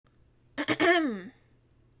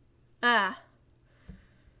Ah.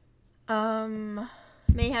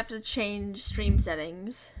 May have to change stream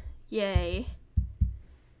settings. Yay.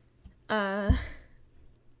 Hey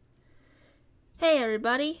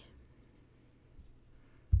everybody.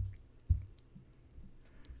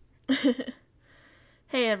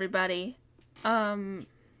 Hey everybody. I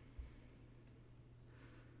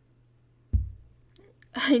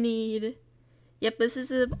need... Yep, this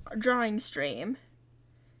is a drawing stream.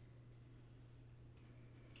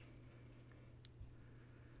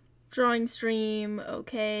 Drawing stream,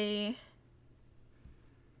 okay.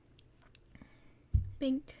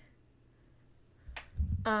 Bink.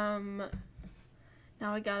 Now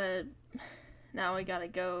I gotta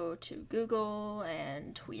go to Google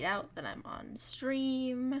and tweet out that I'm on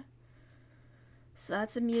stream. So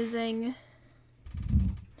that's amusing.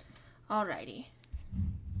 Alrighty.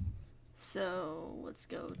 So let's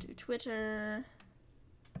go to Twitter.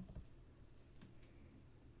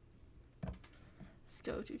 Let's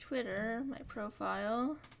go to Twitter, my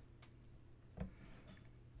profile.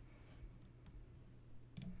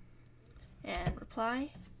 And reply.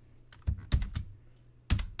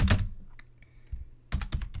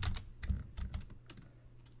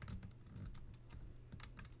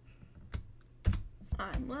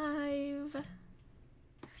 I'm live.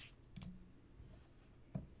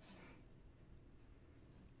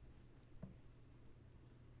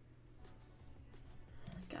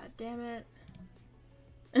 God damn it.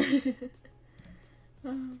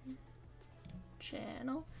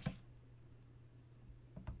 Channel.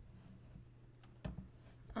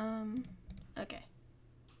 Okay.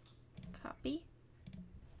 Copy.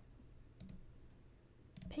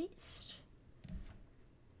 Paste.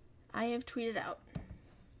 I have tweeted out.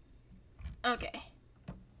 Okay.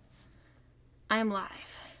 I am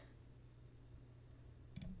live.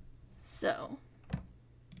 So.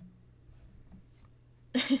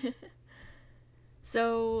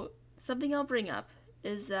 So, something I'll bring up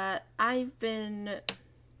is that I've been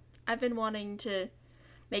wanting to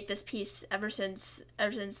make this piece ever since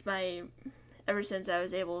I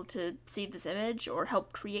was able to see this image or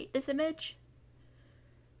help create this image.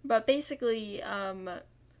 But basically, I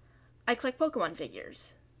collect Pokemon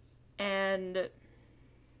figures, and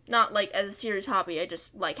not like as a serious hobby, I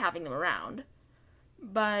just like having them around.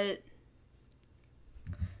 But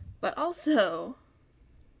also,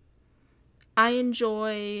 I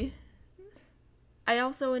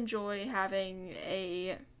also enjoy having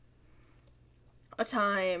a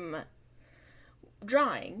time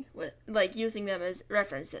drawing with, like, using them as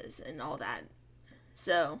references and all that.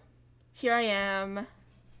 So here I am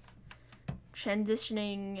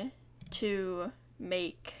transitioning to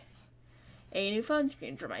make a new phone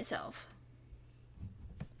screen for myself.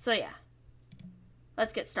 So yeah,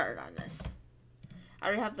 let's get started on this. I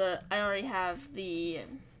already have the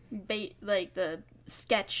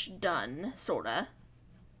sketch done, sorta.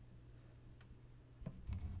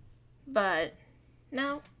 But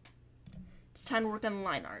now it's time to work on the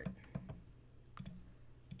line art.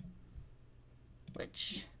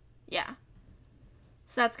 Which, yeah.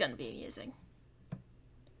 So that's gonna be amusing.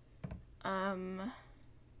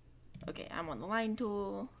 Okay, I'm on the line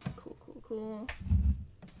tool. Cool.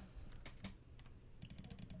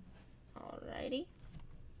 Alrighty.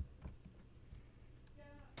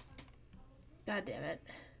 God damn it.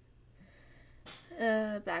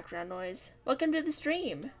 Background noise. Welcome to the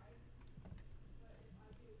stream.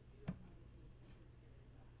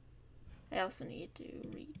 I also need to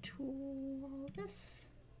retool all this.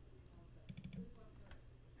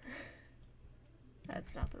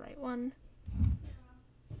 That's not the right one.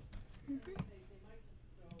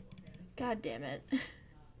 God damn it.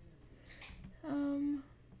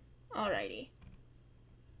 Alrighty.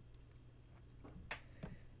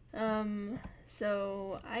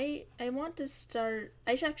 So I want to start,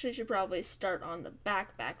 I actually should probably start on the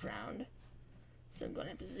background. So I'm going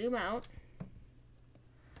to have to zoom out.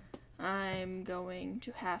 I'm going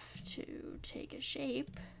to have to take a shape,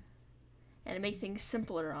 and to make things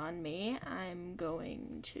simpler on me, I'm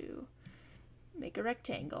going to make a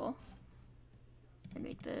rectangle and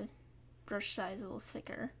make the brush size a little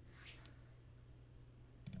thicker.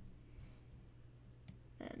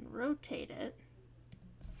 Then rotate it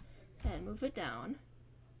and move it down.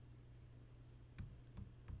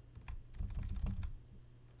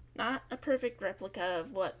 Not a perfect replica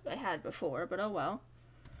of what I had before, but oh well.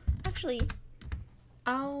 Actually,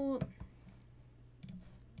 I'll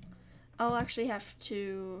actually have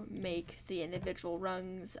to make the individual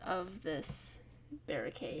rungs of this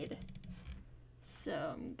barricade.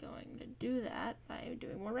 So I'm going to do that by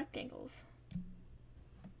doing more rectangles.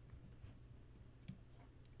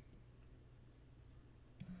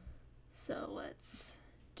 So let's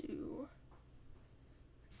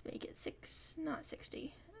make it 6, not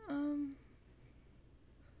 60. Gonna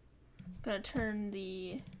turn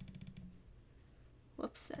the,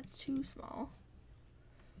 whoops, that's too small.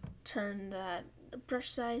 Turn that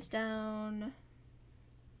brush size down.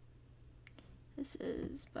 This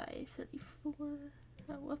is by 34, oh,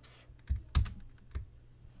 whoops.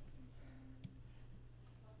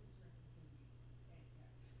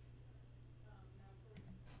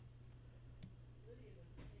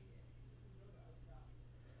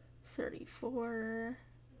 $34.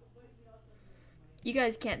 You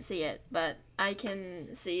guys can't see it, but I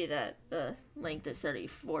can see that the length is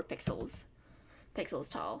 34 pixels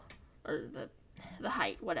tall, or the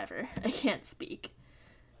height, whatever. I can't speak.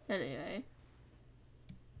 Anyway.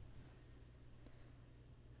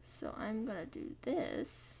 So I'm gonna do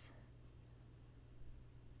this.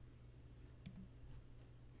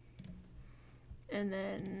 And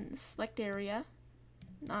then select area.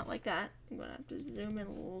 Not like that. I'm gonna have to zoom in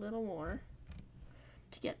a little more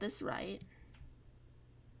to get this right.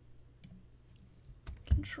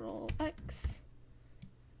 Control X.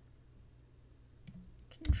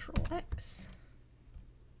 Control X.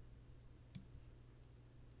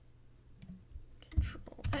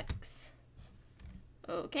 Control X.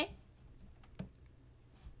 Okay.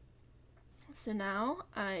 So now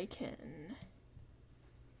I can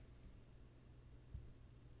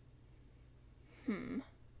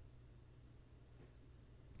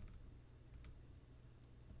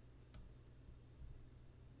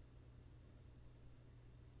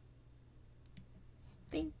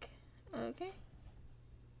think. Okay.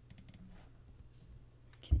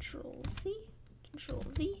 Control C, Control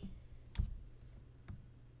V.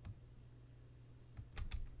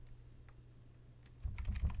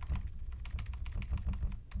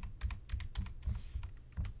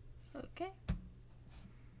 Okay.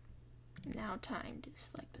 Now time to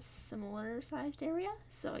select a similar sized area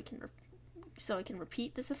so I can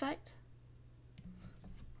repeat this effect.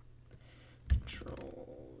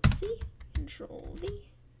 Control C, Control V.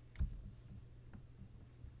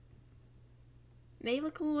 May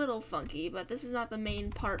look a little funky, but this is not the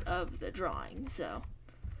main part of the drawing, so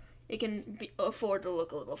it can afford to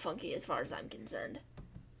look a little funky as far as I'm concerned.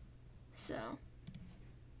 So,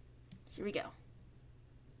 here we go.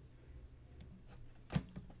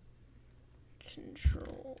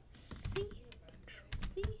 Control C, Control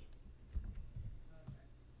V.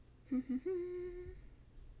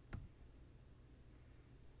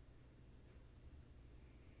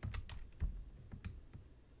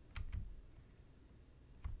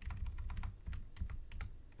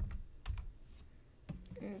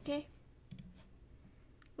 Okay.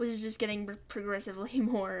 This is just getting progressively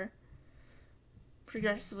more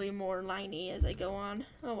liney as I go on.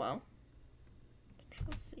 Oh well.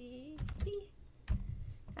 Control C, V.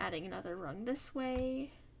 Adding another rung this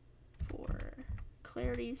way for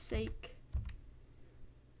clarity's sake.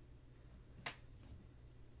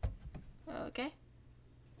 Okay.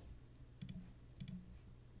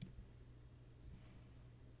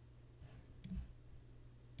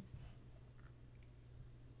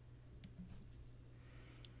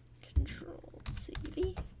 Control C,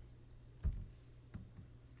 V.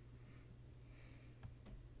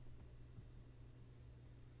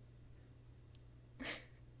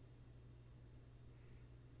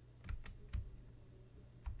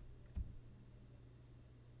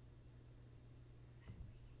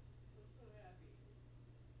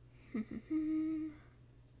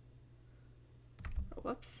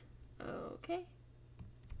 Whoops. Okay.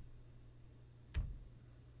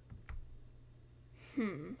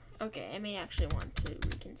 Okay, I may actually want to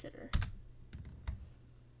reconsider.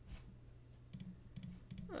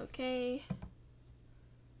 Okay.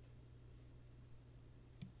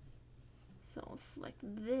 So I'll select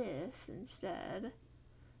this instead.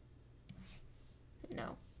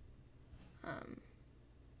 No.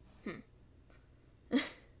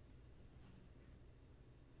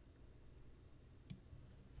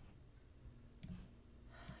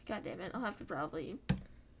 God damn it, I'll have to probably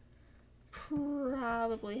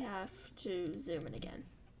have to zoom in again.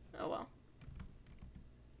 Oh well.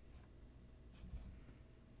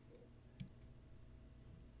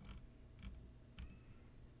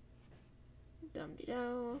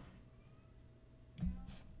 Dum-de-do.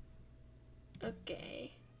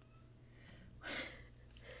 Okay.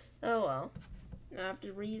 Oh well. I have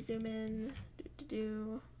to re-zoom in.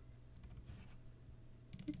 Do.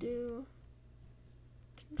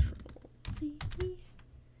 Control C, V.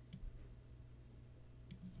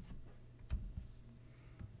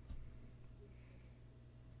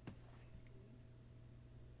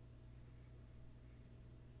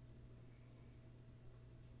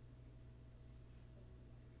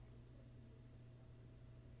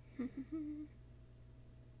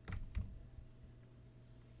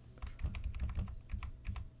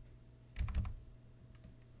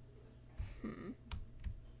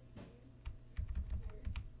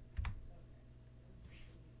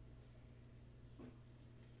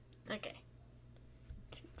 Okay.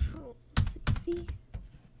 Control CV.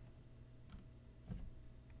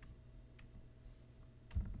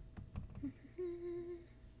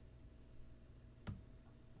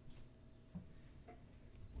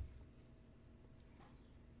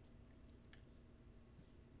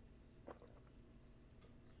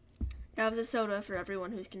 That was a soda for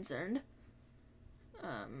everyone who's concerned.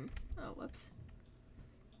 Oh, whoops.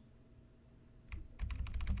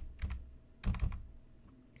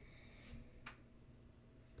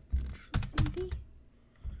 CV.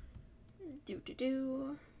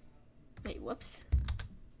 Do. Wait, whoops.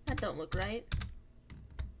 That don't look right.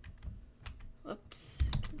 Whoops.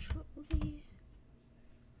 Control Z.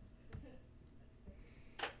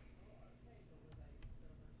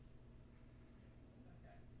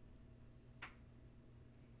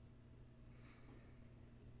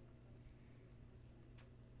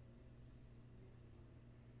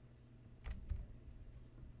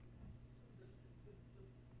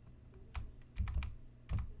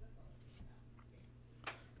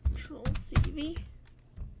 Control CV.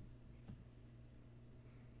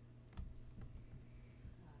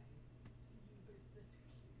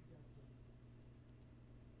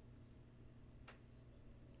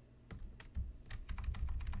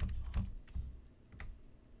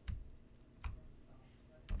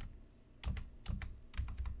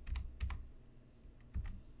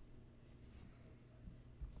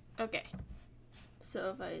 Okay.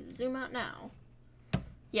 So if I zoom out now,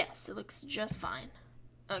 yes, it looks just fine.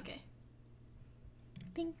 Okay.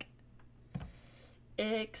 Pink.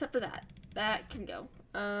 Except for that. That can go.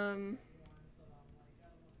 God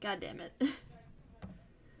damn it.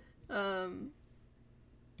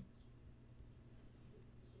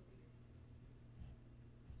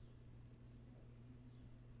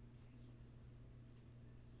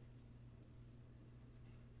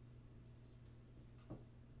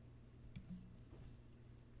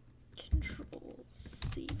 Control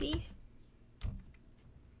CV.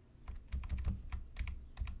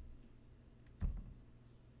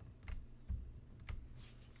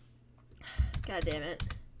 God damn it.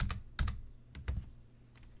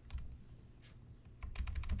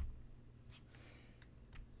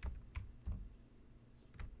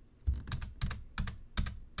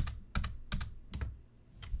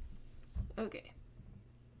 Okay.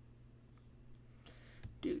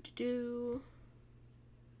 Do.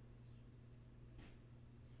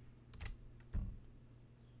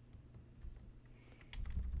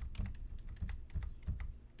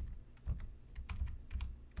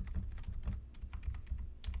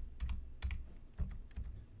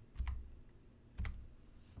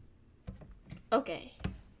 Okay.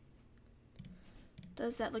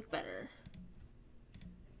 Does that look better?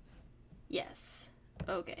 Yes.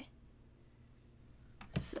 Okay.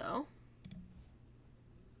 So,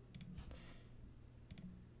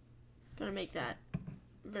 gonna make that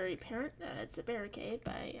very apparent that it's a barricade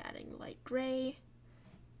by adding light gray.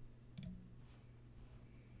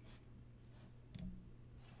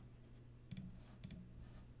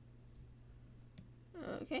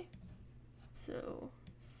 Okay. So,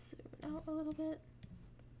 zoom out a little bit.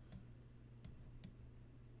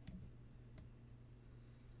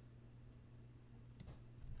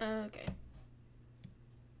 Okay.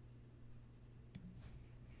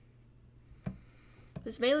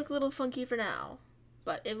 This may look a little funky for now,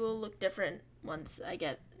 but it will look different once I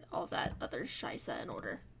get all that other shisa in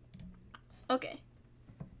order. Okay.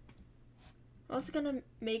 I'm also gonna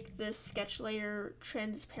make this sketch layer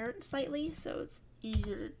transparent slightly so it's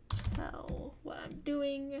easier to tell what I'm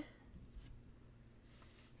doing.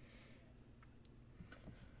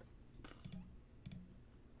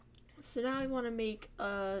 So now I want to make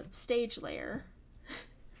a stage layer,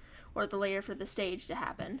 or the layer for the stage to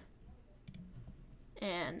happen.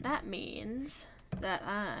 And that means that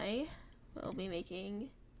I will be making,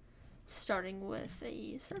 starting with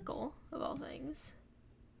a circle of all things.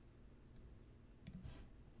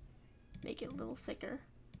 Make it a little thicker.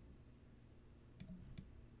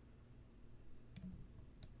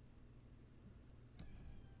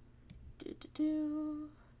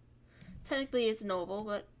 Technically it's an oval,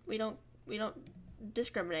 but we don't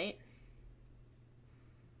discriminate.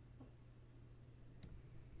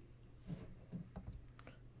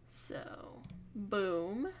 So,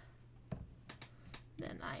 boom.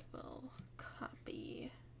 Then I will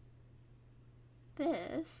copy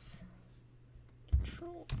this.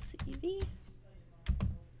 Control CV.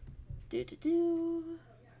 Do do do.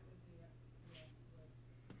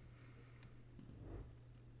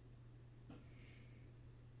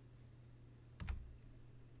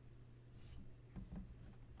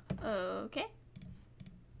 Okay.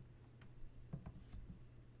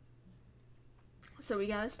 So we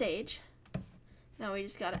got a stage. Now we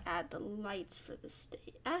just gotta add the lights for the stage.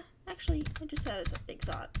 Actually, I just had a big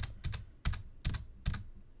thought.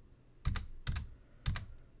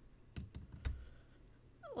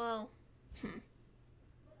 Well,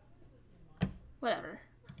 whatever.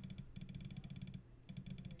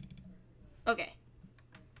 Okay.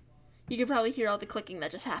 You can probably hear all the clicking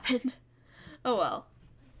that just happened. Oh well.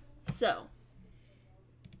 So,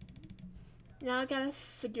 now I gotta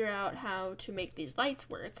figure out how to make these lights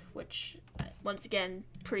work, which, once again,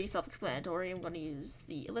 pretty self-explanatory. I'm gonna use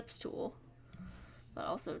the ellipse tool, but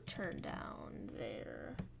also turn down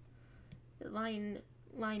their line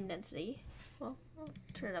density. Well, I'll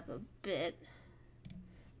turn it up a bit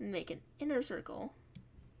and make an inner circle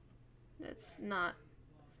that's not,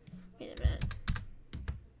 wait a minute.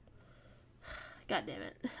 God damn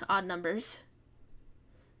it. Odd numbers.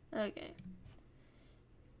 Okay.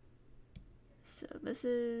 So this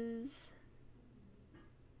is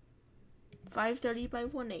 530 by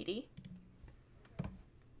 180.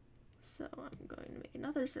 So I'm going to make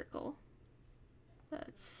another circle.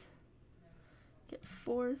 Let's get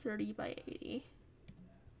 430 by 80.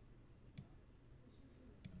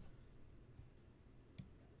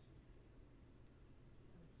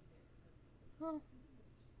 Oh.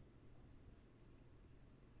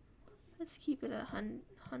 Let's keep it at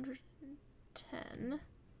 110.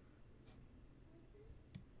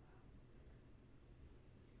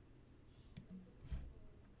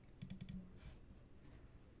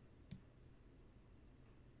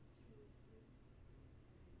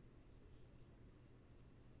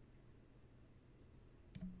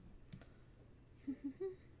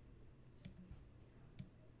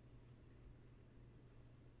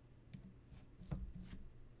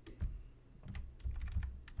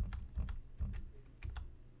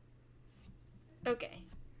 Okay.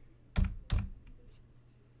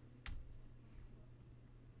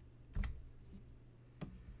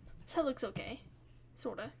 So that looks okay.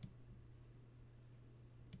 Sorta.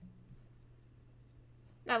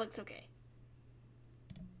 That looks okay.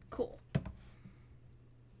 Cool.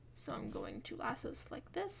 So I'm going to lasso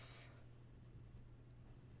select this.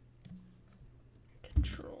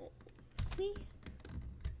 Control C.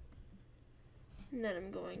 And then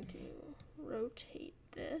I'm going to rotate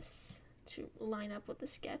this to line up with the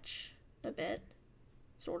sketch a bit,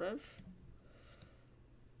 sort of.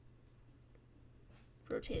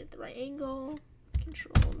 Rotate at the right angle,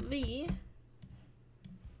 Control V.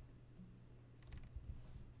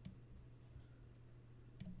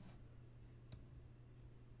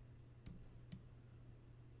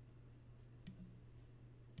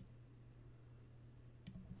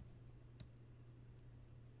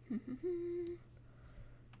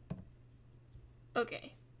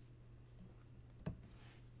 Okay.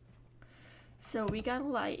 So we got a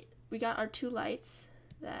light. We got our two lights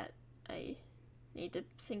that I need to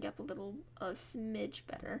sync up a smidge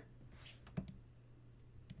better.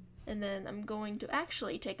 And then I'm going to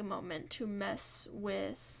actually take a moment to mess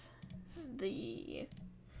with the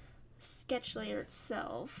sketch layer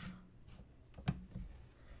itself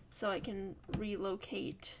so I can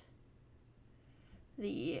relocate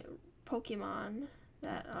the Pokemon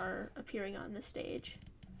that are appearing on the stage.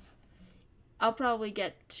 I'll probably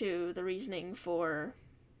get to the reasoning for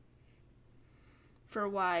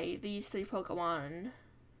why these three Pokemon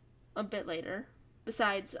a bit later,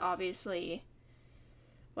 besides obviously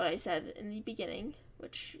what I said in the beginning,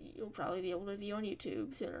 which you'll probably be able to view on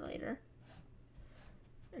YouTube sooner or later.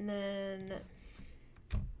 And then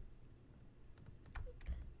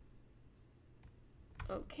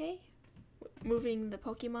okay, moving the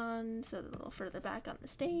Pokemon so they're a little further back on the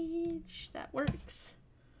stage. That works.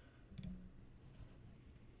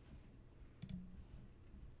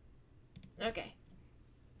 Okay.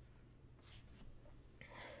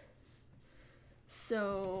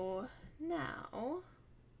 So now,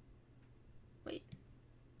 wait.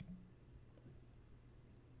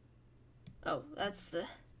 Oh, that's the,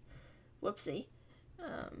 whoopsie.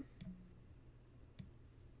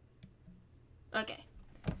 Okay.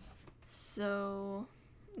 So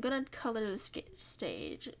I'm gonna color the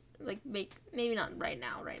stage, like maybe not right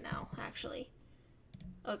now, actually.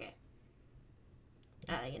 Okay.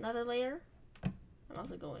 Adding another layer. I'm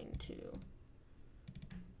also going to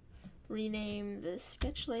rename the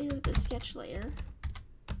sketch layer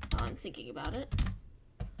while I'm thinking about it.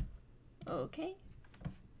 Okay.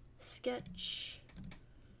 Sketch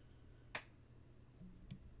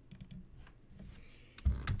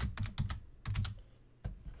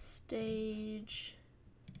Stage.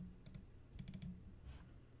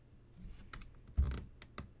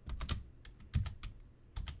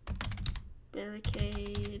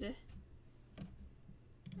 Barricade.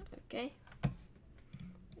 Okay. And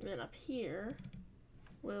then up here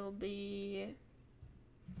will be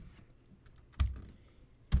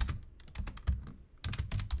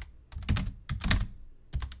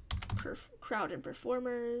crowd and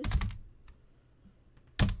performers.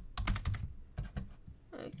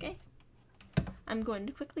 Okay. I'm going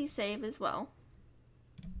to quickly save as well,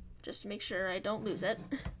 just to make sure I don't lose it.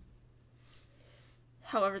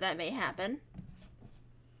 However that may happen.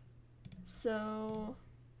 So,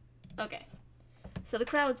 okay. So the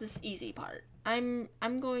crowd's this easy part. I'm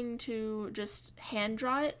going to just hand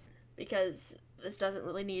draw it because this doesn't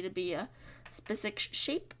really need to be a specific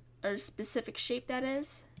shape that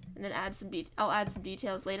is, and then I'll add some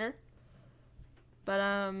details later.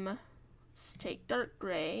 But let's take dark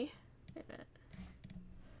gray. Wait a minute.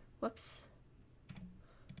 Whoops.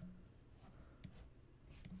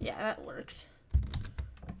 Yeah, that works.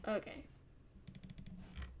 Okay.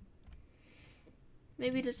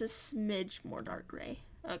 Maybe just a smidge more dark gray.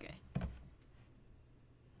 Okay.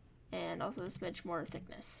 And also a smidge more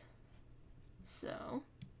thickness. So,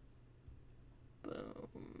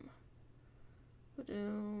 boom.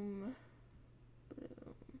 Ba-doom.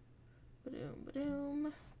 Ba-doom. Ba-doom.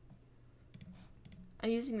 Ba-doom. I'm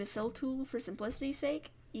using the fill tool for simplicity's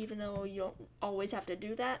sake, even though you don't always have to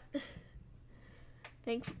do that.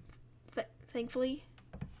 Thankfully.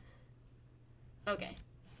 Okay.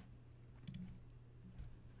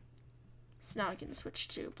 So now I can switch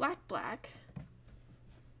to black,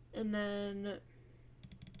 and then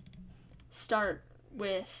start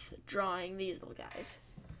with drawing these little guys.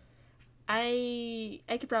 I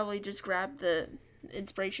could probably just grab the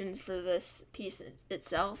inspirations for this piece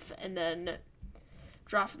itself and then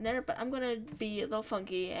draw from there, but I'm gonna be a little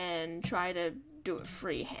funky and try to do it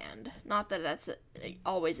freehand. Not that that's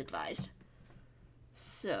always advised.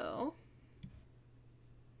 So,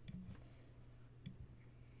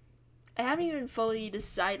 I haven't even fully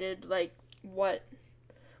decided like what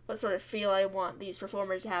sort of feel I want these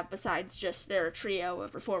performers to have, besides just they're a trio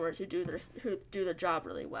of performers who do their job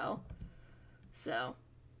really well. So,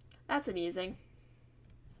 that's amusing.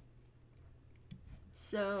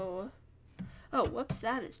 So, oh, whoops,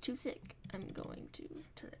 that is too thick. I'm going to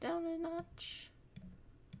turn it down a notch.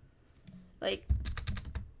 Like,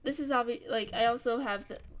 this is obvious. Like, I also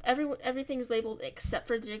have everything's labeled except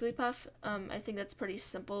for the Jigglypuff. I think that's pretty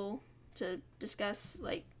simple to discuss.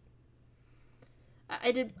 Like,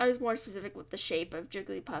 I was more specific with the shape of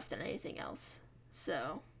Jigglypuff than anything else.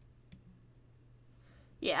 So,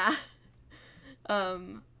 yeah.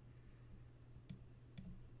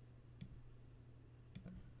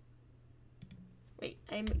 Wait,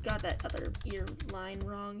 I got that other ear line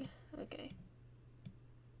wrong. Okay.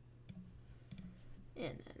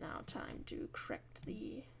 And now time to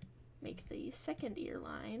make the second ear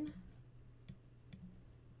line.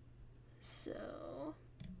 So,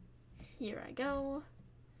 here I go.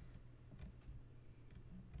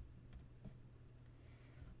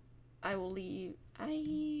 I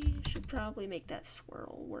should probably make that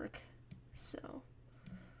swirl work. So,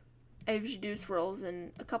 I usually do swirls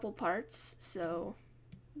in a couple parts, so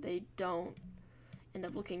they don't end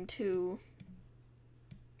up looking too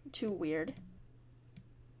weird.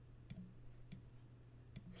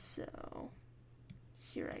 So,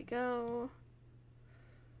 here I go.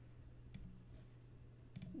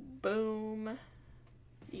 Boom.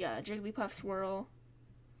 You got a Jigglypuff swirl.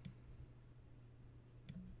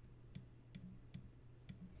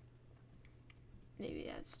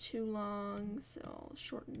 Maybe that's too long, so I'll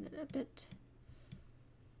shorten it a bit.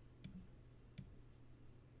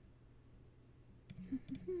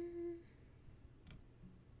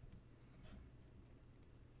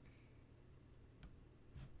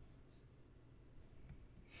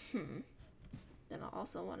 Then I'll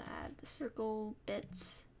also want to add the circle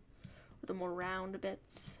bits, or the more round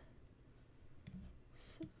bits.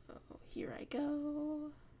 So here I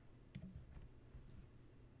go.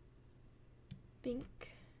 Bink.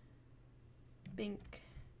 Bink.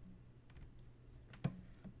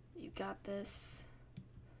 You got this.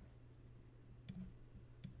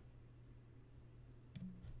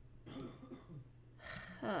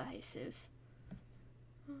 Ah, Jesus.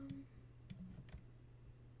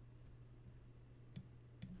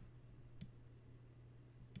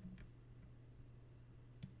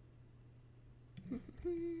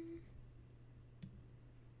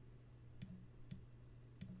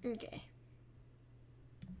 Okay.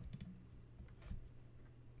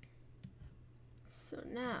 So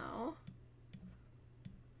now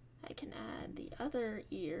I can add the other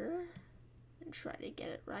ear and try to get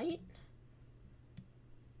it right.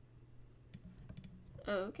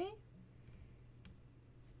 Okay.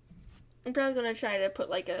 I'm probably gonna try to put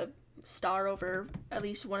like a star over at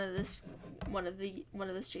least one of this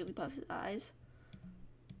Jigglypuff's eyes.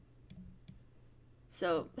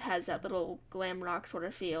 So it has that little glam rock sort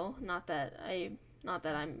of feel. Not that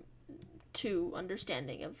I'm too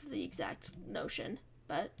understanding of the exact notion,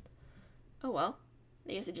 but oh well.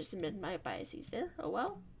 I guess I just admitted my biases there. Oh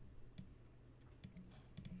well.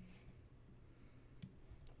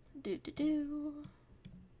 Do.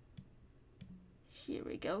 Here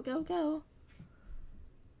we go, go.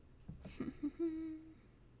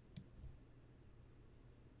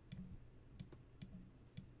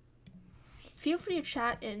 Feel free to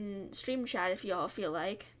chat in stream chat if y'all feel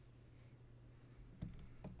like.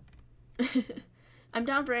 I'm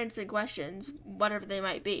down for answering questions, whatever they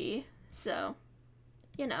might be, so,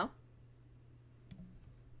 you know.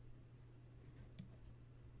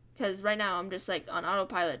 Because right now I'm just like on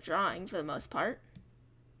autopilot drawing for the most part.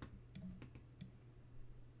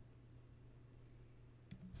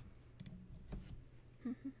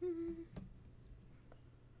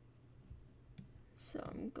 So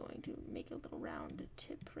I'm going to make a little round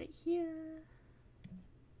tip right here.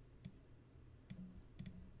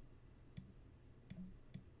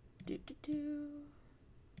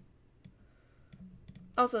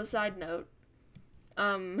 Also, side note,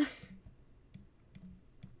 not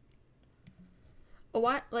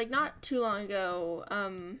too long ago,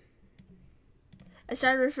 I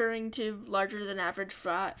started referring to larger than average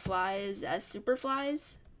flies as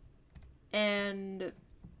superflies, and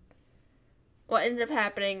what ended up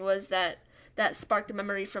happening was that sparked a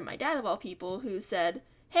memory from my dad, of all people, who said,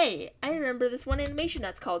 hey, I remember this one animation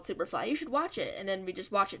that's called Superfly, you should watch it. And then we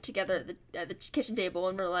just watch it together at the kitchen table,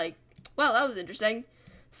 and we're like, well, that was interesting.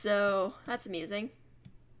 So that's amusing.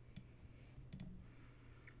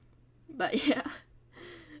 But yeah,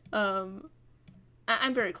 I'm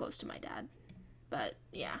very close to my dad, but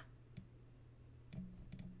yeah.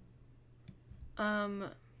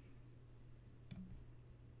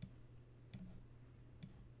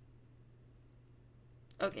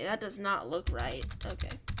 Okay, that does not look right.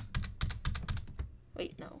 Okay.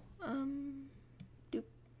 Wait, no. Doop.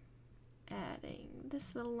 Adding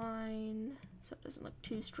this little line so it doesn't look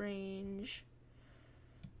too strange.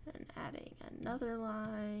 And adding another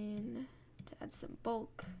line to add some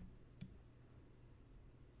bulk.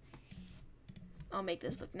 I'll make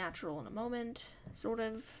this look natural in a moment. Sort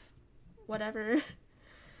of. Whatever.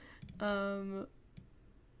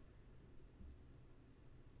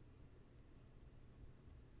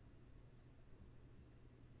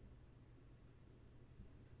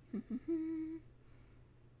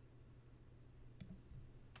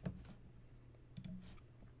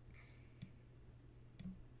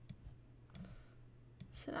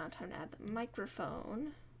 So now time to add the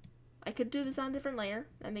microphone. I could do this on a different layer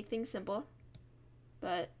and make things simple,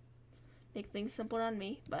 but make things simpler on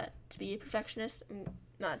me. But to be a perfectionist,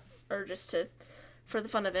 for the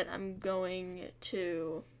fun of it, I'm going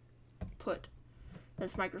to put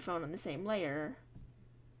this microphone on the same layer,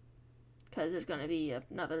 because there's going to be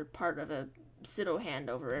another part of a pseudo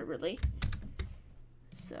hand over it, really.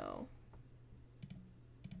 So,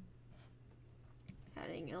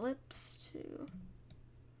 adding an ellipse to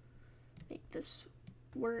make this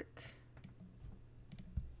work.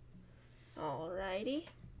 Alrighty.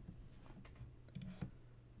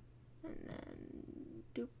 And then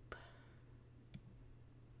doop.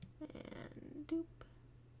 And doop.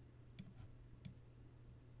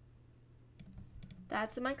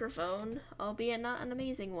 That's a microphone, albeit not an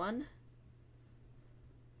amazing one.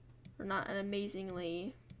 Or not an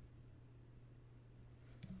amazingly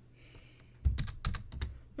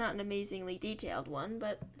detailed one,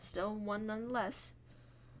 but still one nonetheless.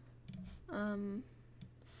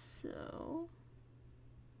 So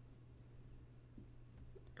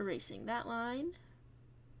erasing that line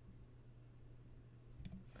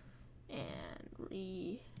and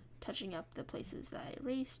retouching up the places that I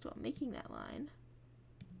erased while making that line,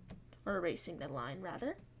 or erasing the line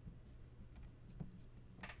rather.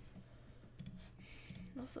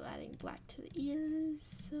 Also adding black to the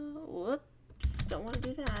ears. So whoops, don't want to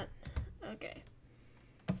do that. Okay.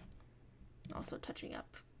 Also touching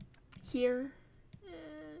up here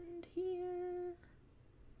and here.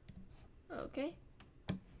 Okay.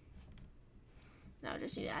 Now I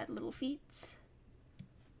just need to add little feet.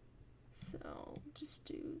 So just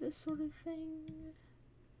do this sort of thing.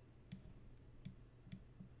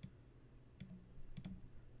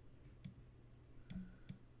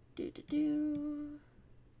 Do.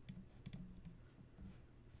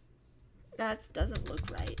 That doesn't look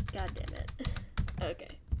right. God damn it.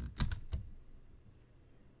 Okay.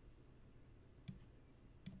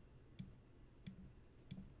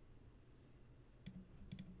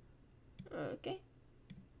 Okay.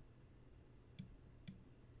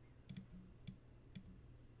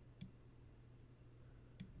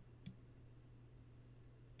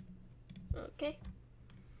 Okay.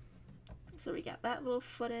 So we got that little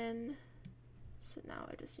foot in. So now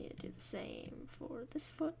I just need to do the same for this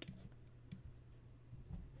foot.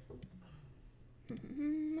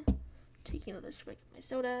 Taking another swig of my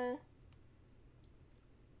soda.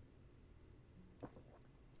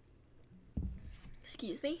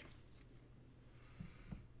 Excuse me.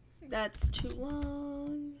 That's too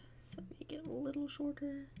long, so make it a little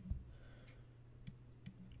shorter.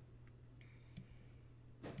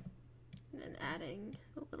 And then adding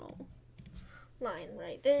a little line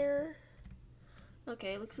right there.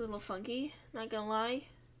 Okay, looks a little funky, not gonna lie.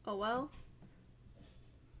 Oh well.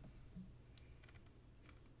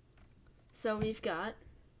 So we've got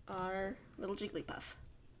our little Jigglypuff.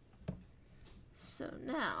 So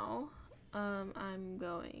now, I'm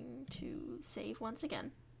going to save once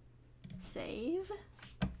again. Save.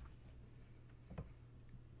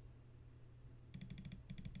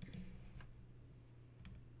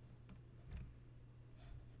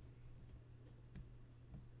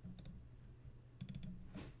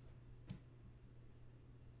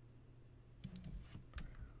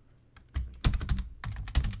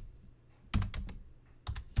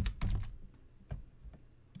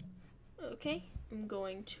 Okay, I'm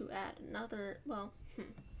going to add another,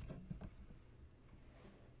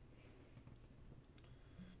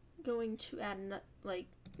 going to add, I'm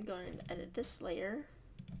going to edit this layer.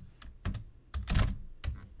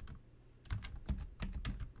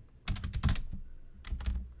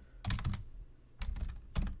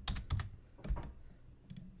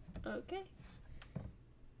 Okay.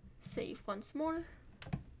 Save once more.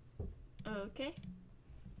 Okay.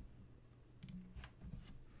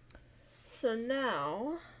 So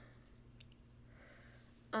now,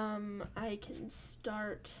 I can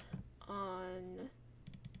start on,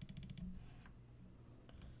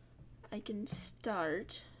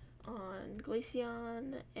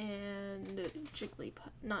 Glaceon and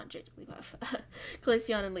Jigglypuff, not Jigglypuff,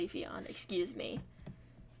 Glaceon and Leafeon, excuse me.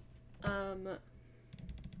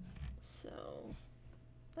 So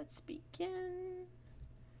let's begin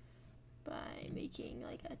by making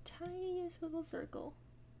like a tiniest little circle.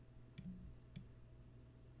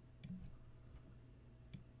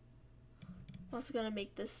 I'm also gonna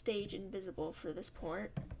make this stage invisible for this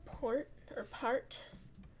part,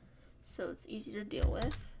 so it's easy to deal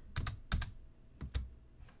with.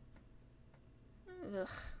 Ugh.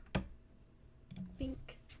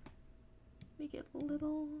 Bink. Make it a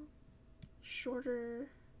little shorter.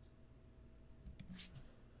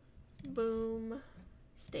 Boom.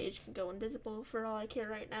 Stage can go invisible for all I care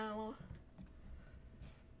right now.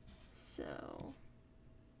 So,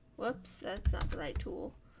 whoops, that's not the right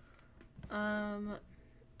tool.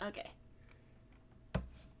 Okay.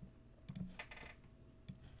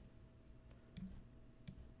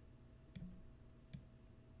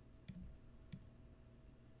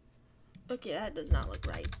 Okay, that does not look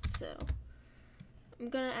right, so I'm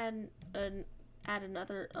gonna add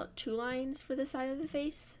another 2 lines for the side of the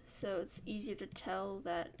face, so it's easier to tell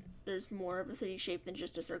that there's more of a 3D shape than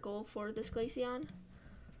just a circle for this Glaceon.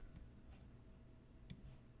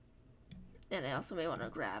 And I also may want to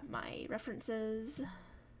grab my references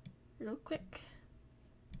real quick.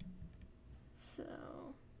 So,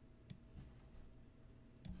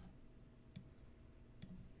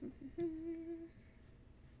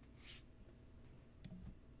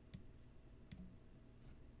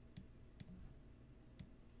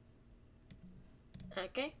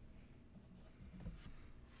 okay.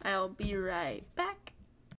 I'll be right back.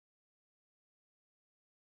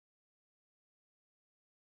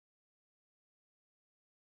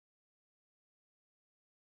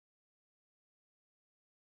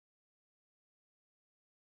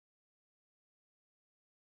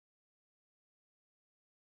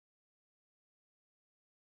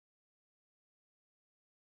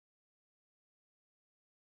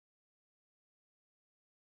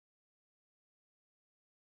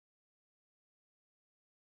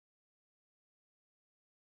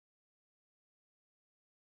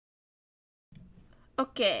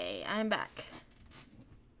 Okay, I'm back.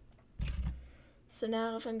 So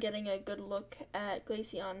now if I'm getting a good look at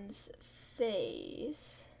Glaceon's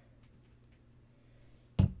face,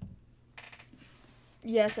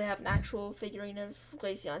 yes, I have an actual figurine of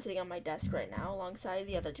Glaceon sitting on my desk right now alongside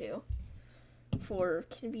the other two for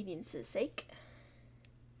convenience's sake.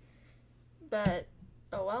 But,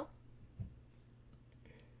 oh well.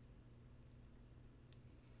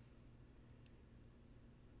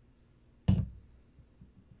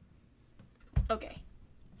 Okay.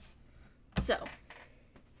 So.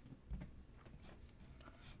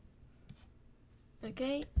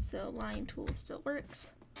 Okay, so line tool still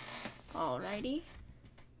works. Alrighty.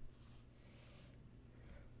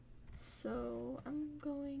 So I'm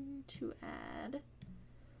going to add,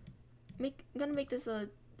 I'm gonna make this a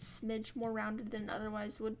smidge more rounded than it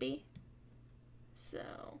otherwise would be.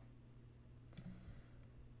 So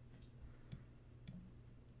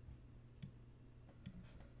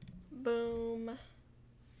boom.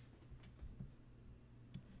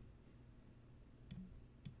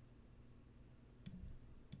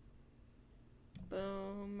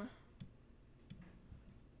 Boom.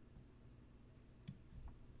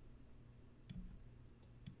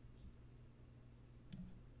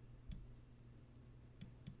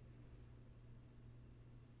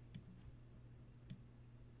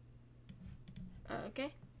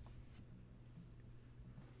 Okay.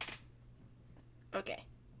 Okay.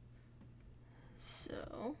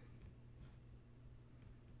 So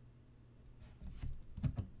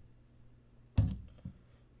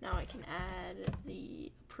now I can add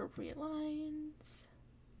the appropriate lines,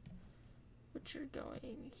 which are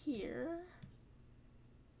going here.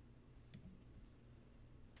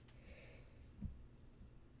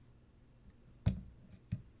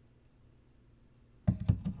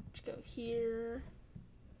 Which go here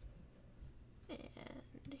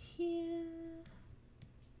and here.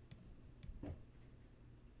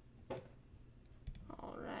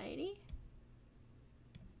 Alrighty.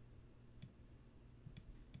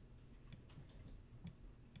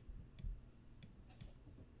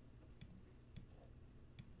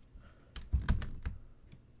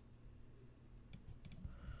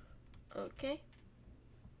 Okay.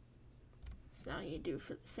 So now you do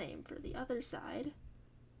for the same for the other side.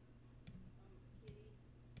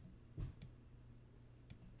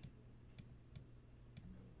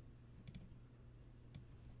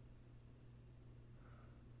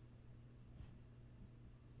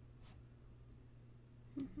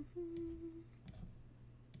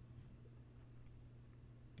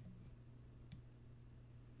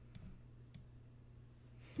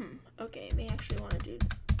 Okay, may actually want to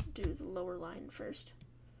do the lower line first.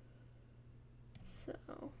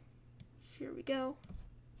 So here we go.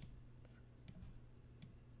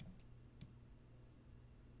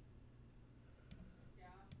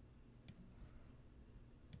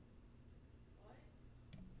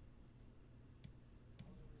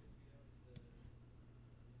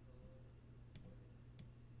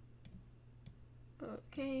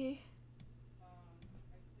 Okay.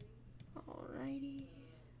 Alrighty.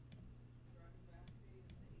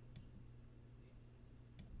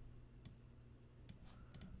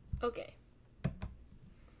 Okay.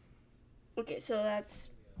 Okay, so that's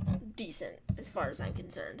decent as far as I'm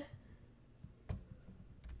concerned.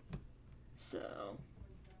 So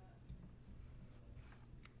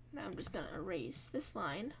now I'm just gonna erase this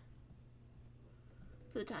line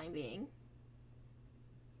for the time being.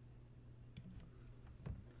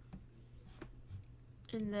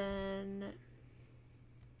 And then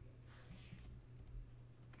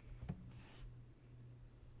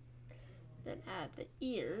add the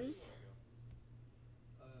ears,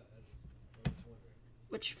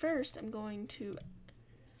 which first I'm going to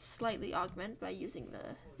slightly augment by using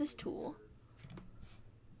this tool,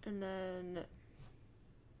 and then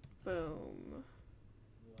boom,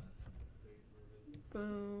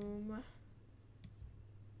 boom.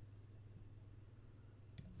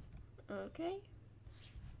 Okay.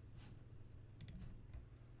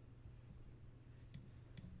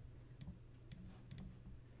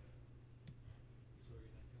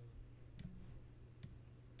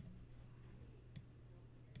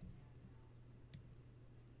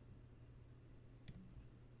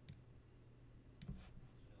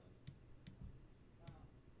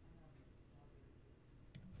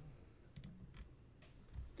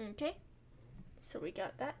 Okay, so we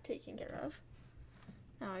got that taken care of.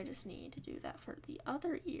 Now I just need to do that for the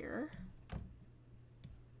other ear,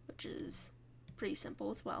 which is pretty simple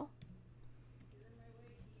as well.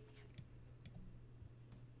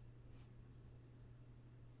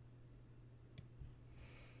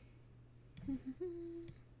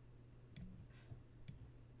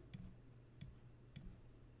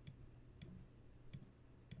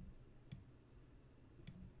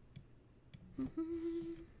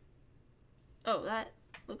 Oh, that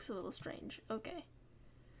looks a little strange. Okay.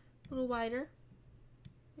 A little wider.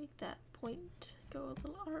 Make that point go a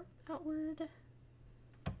little outward.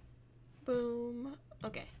 Boom.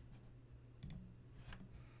 Okay.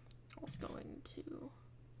 Also going to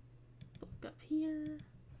bulk up here.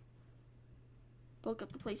 Bulk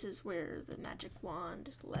up the places where the magic wand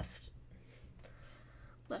left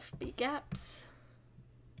the gaps.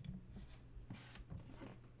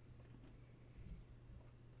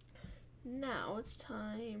 Now it's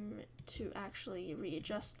time to actually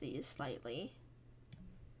readjust these slightly.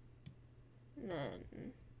 And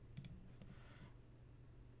then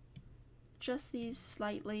adjust these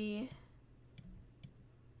slightly.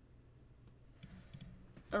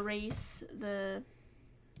 Erase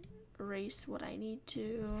what I need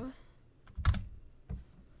to.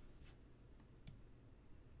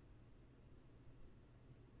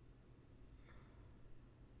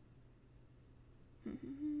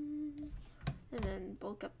 And then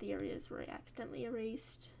bulk up the areas where I accidentally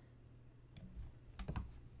erased.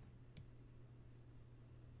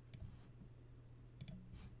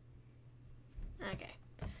 Okay,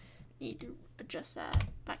 need to adjust that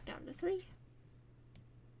back down to 3.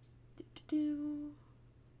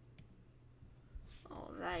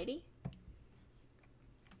 Alrighty.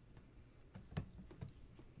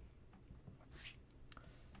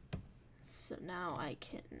 So now I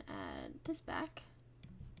can add this back.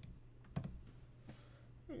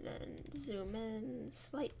 And then zoom in a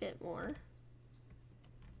slight bit more.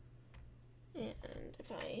 And if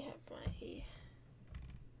I have my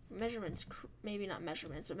measurements, maybe not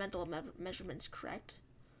measurements, but mental measurements correct,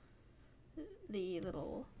 the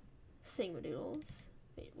little thingamadoodles,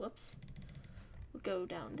 wait, whoops, will go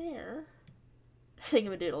down there.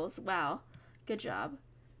 Thingamadoodles, wow, good job.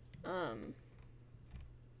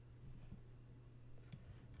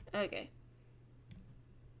 Okay.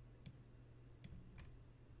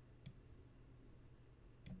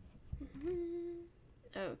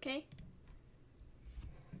 Okay.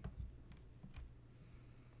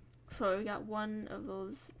 So we got one of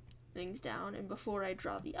those things down, and before I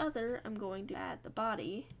draw the other, I'm going to add the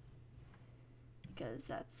body, because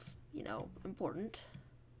that's, you know, important.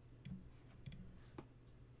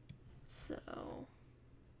 So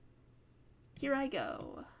here I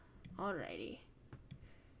go. Alrighty.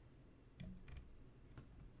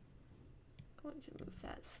 Going to move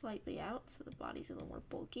that slightly out so the body's a little more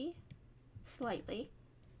bulky. Slightly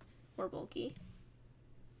more bulky.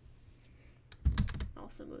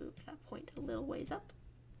 Also move that point a little ways up.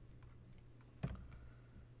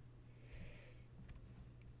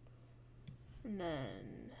 And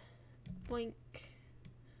then boink,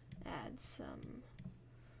 add some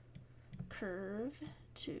curve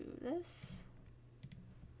to this.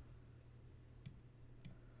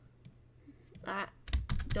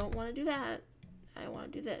 Don't want to do that. I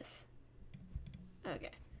want to do this.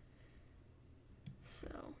 Okay. So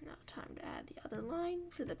now time to add the other line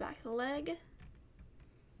for the back of the leg.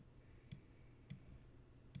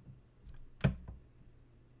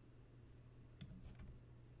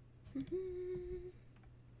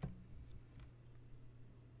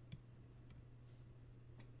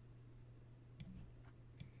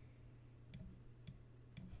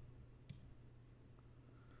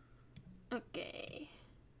 Okay.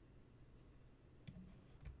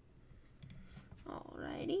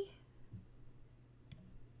 Alrighty.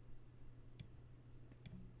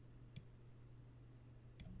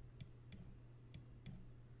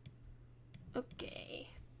 Okay.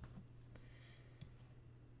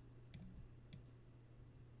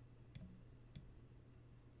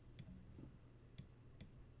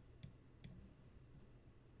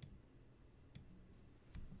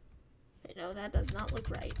 No, that does not look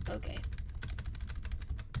right. Okay.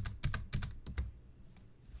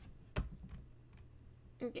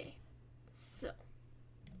 Okay, so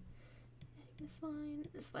this line,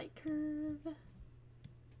 this light curve.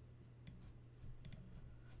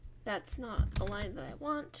 That's not a line that I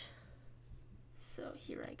want. So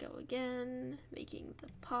here I go again, making the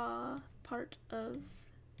paw part of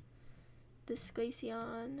this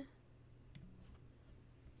glaceon.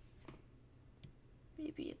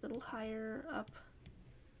 Maybe a little higher up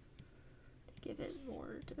to give it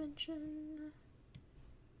more dimension.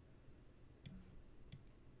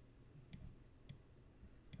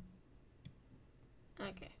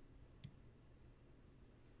 Okay.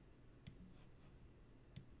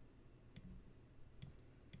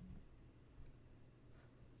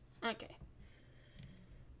 Okay.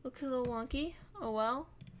 Looks a little wonky. Oh well.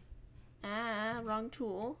 Wrong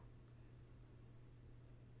tool.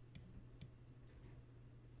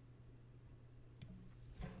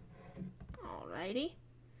 Alrighty.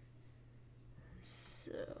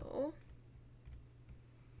 So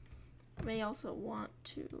I may also want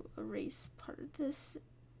to erase part of this,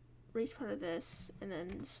 and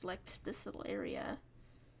then select this little area.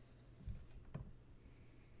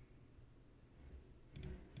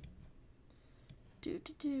 Do.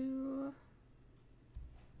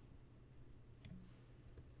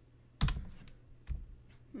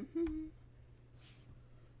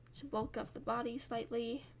 To bulk up the body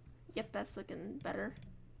slightly. Yep, that's looking better.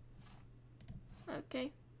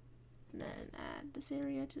 Okay. And then add this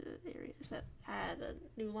area to the areas that add a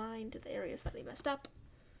new line to the areas that they messed up.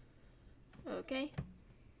 Okay.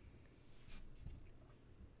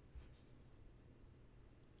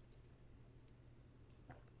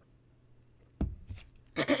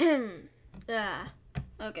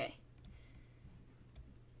 Okay.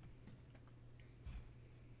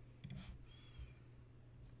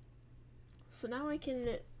 So now I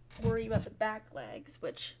can worry about the back legs,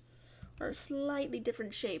 which are a slightly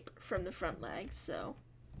different shape from the front legs, so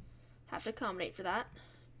have to accommodate for that.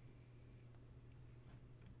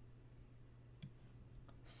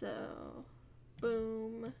 So,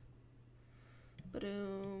 boom,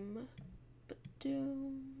 ba-doom,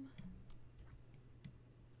 ba-doom.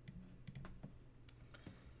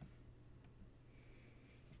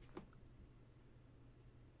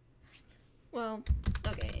 Well,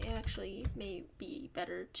 okay, actually may be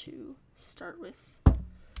better to start with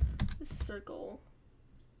this circle.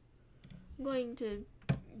 I'm going to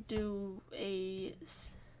do a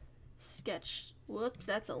sketch. Whoops,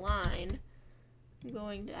 that's a line. I'm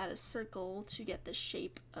going to add a circle to get the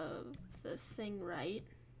shape of the thing right.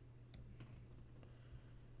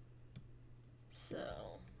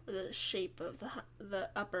 So, the shape of the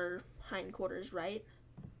upper hindquarters right.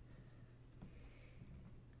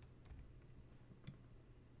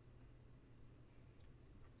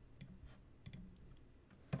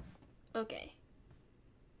 Okay.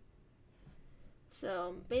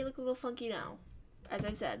 So, may look a little funky now, as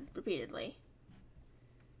I've said repeatedly.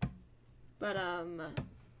 But,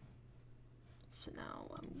 so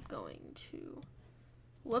now I'm going to,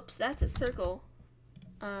 whoops, that's a circle.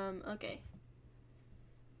 Okay.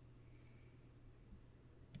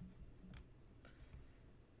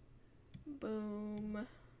 Boom.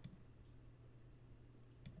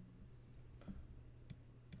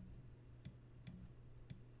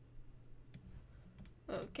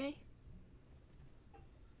 Okay.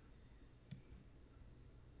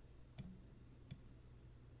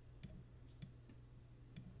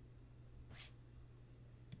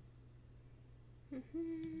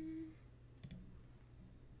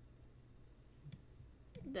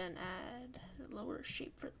 Then add a lower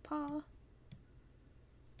shape for the paw.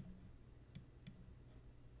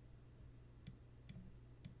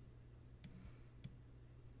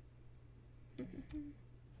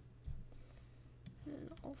 And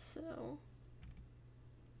also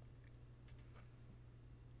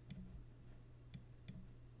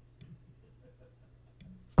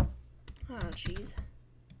jeez.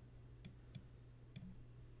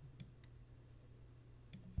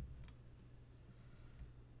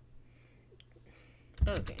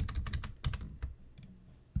 Okay.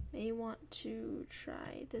 May want to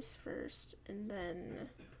try this first and then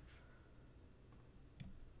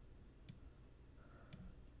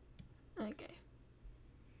okay.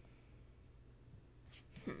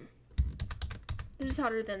 This is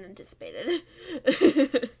harder than anticipated.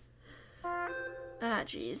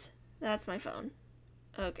 Jeez. That's my phone.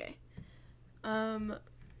 Okay. So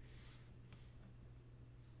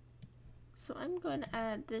I'm going to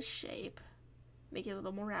add this shape, make it a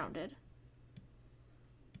little more rounded.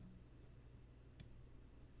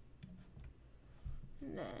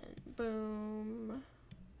 And then boom.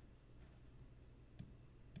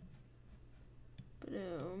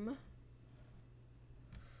 Boom.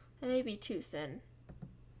 It may be too thin.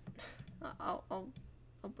 I'll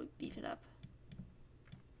beef it up.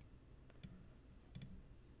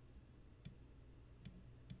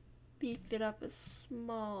 Beef it up a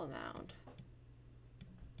small amount.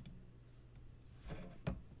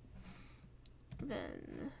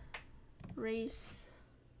 Then race.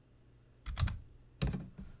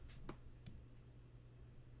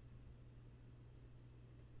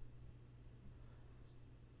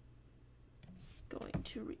 Going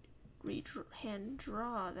to hand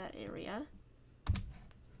draw that area.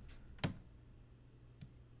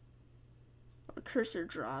 Or cursor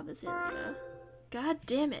draw this area. God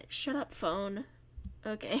damn it. Shut up, phone.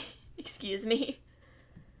 Okay. Excuse me.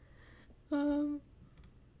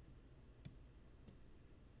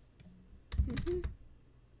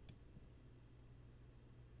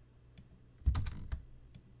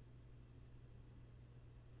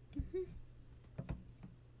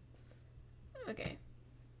 Okay.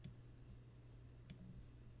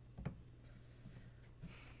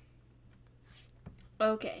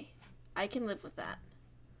 Okay. I can live with that.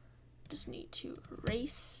 Just need to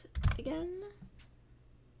erase again.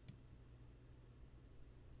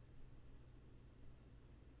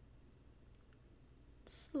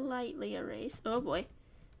 slightly erase. Oh boy.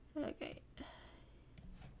 Okay.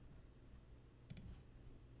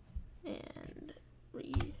 And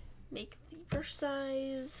remake the brush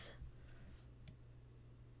size.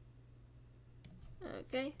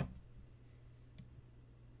 Okay.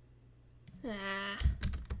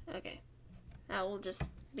 Okay. That will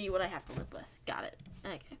just be what I have to live with. Got it.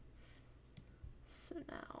 Okay. So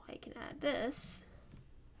now I can add this.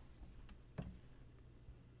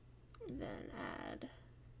 Then add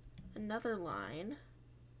another line.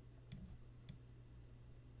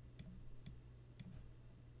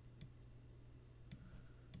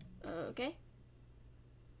 Okay.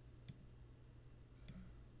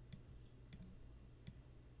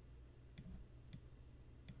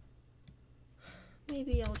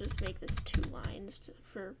 Maybe I'll just make this 2 lines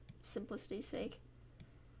for simplicity's sake.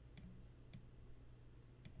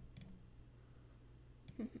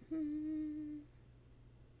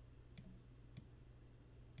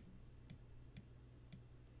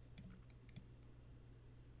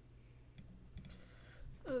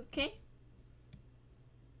 Okay.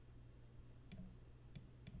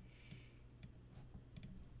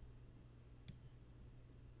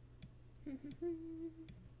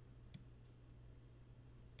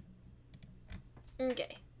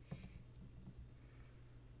 Okay.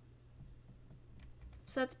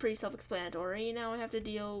 So that's pretty self-explanatory. Now I have to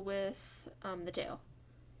deal with the tail,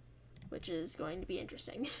 which is going to be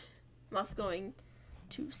interesting. I'm also going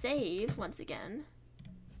to save once again,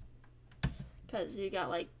 because you got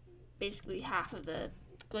like basically half of the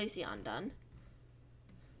Glaceon done.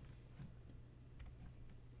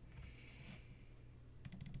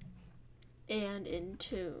 And in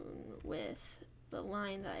tune with the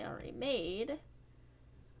line that I already made,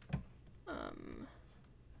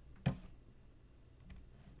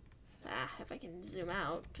 if I can zoom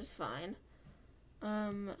out just fine.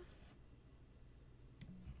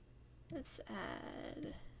 Let's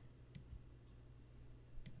add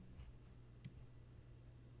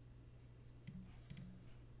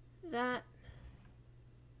that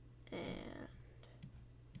and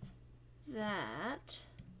that.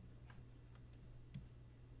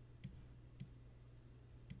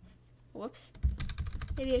 Whoops.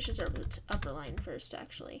 Maybe I should start with the upper line first,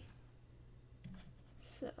 actually.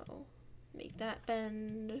 So, make that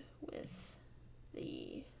bend with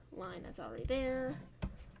the line that's already there.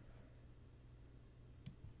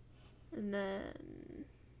 And then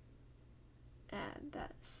add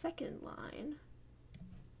that second line.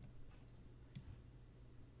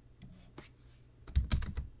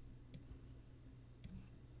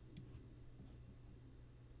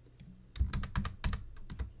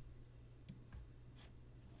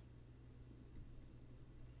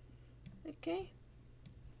 Okay.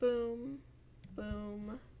 Boom,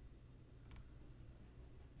 boom.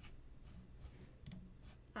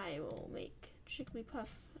 I will make Jigglypuff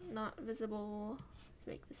not visible to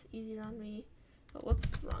make this easier on me. Oh,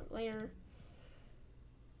 whoops, wrong layer.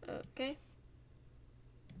 Okay.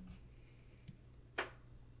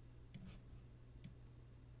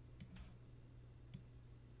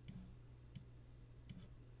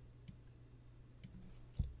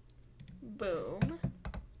 Boom.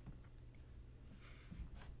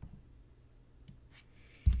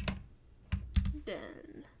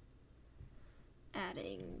 Then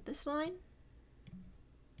adding this line.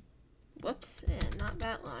 Whoops, and not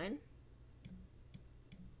that line.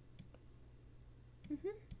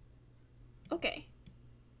 Okay.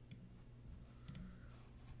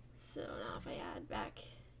 So now if I add back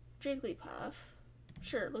Jigglypuff,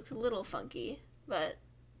 sure, it looks a little funky, but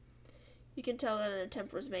you can tell that an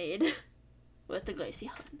attempt was made with the Glaceon.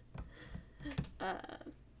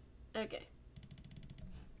 Okay.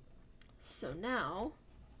 So now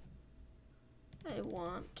I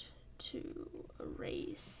want to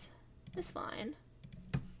erase this line.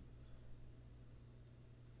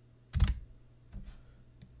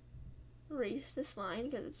 Erase this line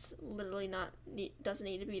because it's literally not doesn't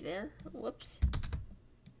need to be there. Whoops.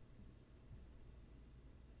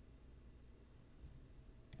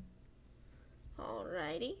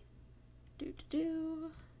 Alrighty.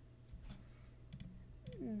 Do.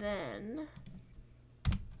 Then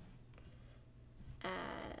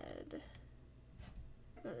add.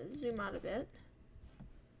 I'm gonna zoom out a bit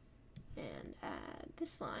and add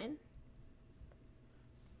this line.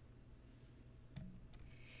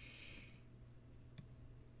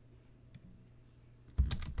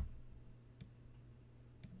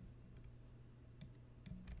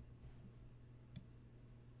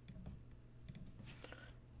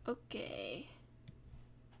 Okay.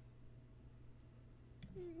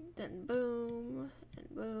 Then boom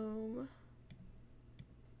and boom.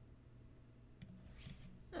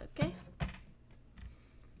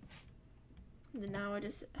 And now I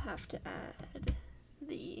just have to add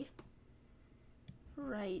the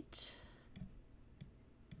right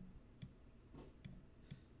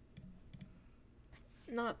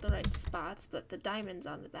not the right spots, but the diamonds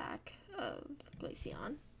on the back of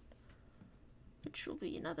Glaceon, which will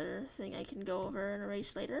be another thing I can go over and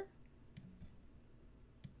erase later.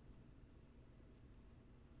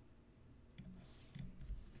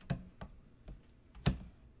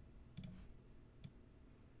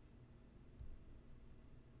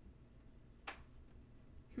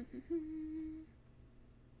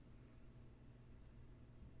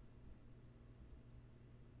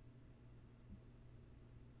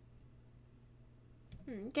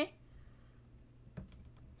 Okay.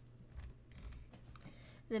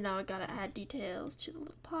 Then now I gotta add details to the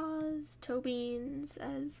little paws, toe beans,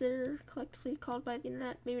 as they're collectively called by the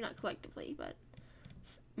internet. Maybe not collectively, but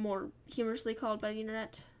more humorously called by the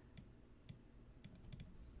internet.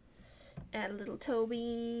 Add little toe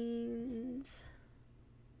beans.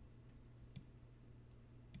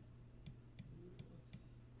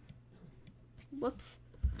 Whoops.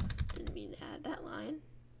 Didn't mean to add that line.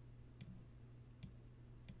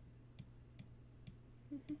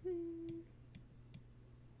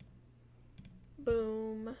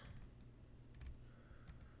 Boom.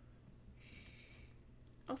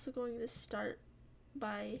 Also going to start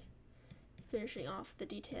by finishing off the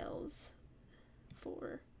details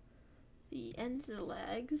for the ends of the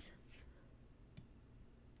legs.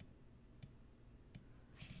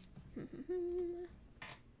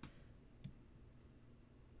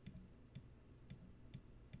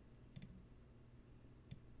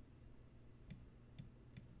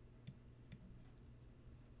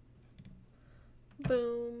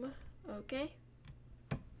 Boom. Okay.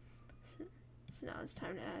 So now it's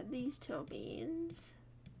time to add these toe beans.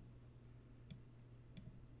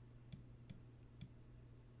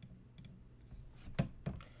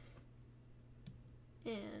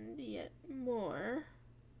 And yet more.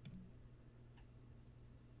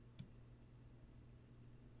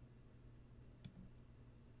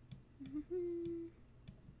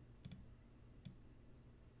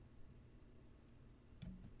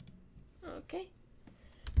 Okay.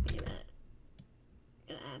 Wait a minute.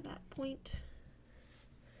 I'm gonna add that point.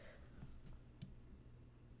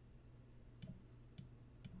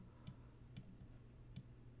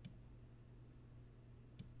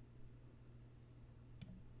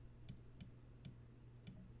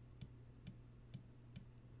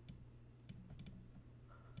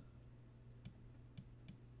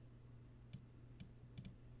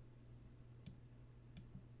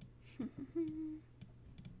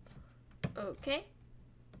 Okay.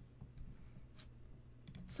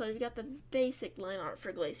 So we've got the basic line art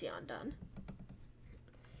for Glaceon done.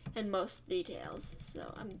 And most details.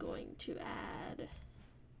 So I'm going to add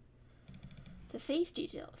the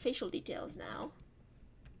facial details now.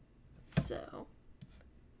 So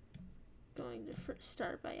going to first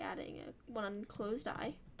start by adding one closed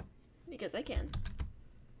eye, because I can.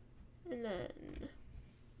 And then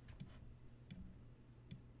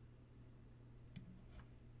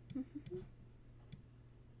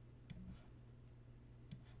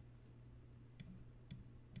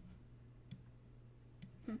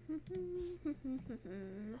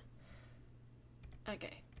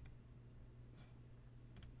okay.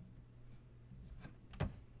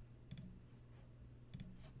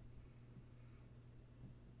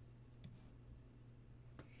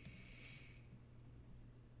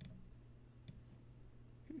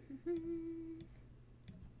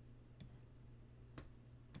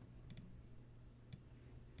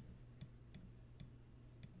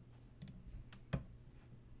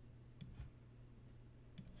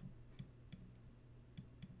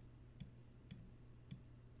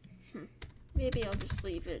 Maybe I'll just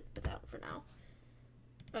leave it without for now.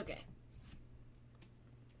 Okay.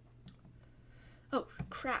 Oh,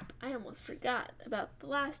 crap. I almost forgot about the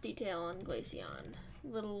last detail on Glaceon.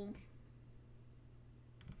 Little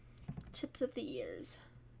tips of the ears.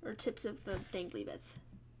 Or tips of the dangly bits.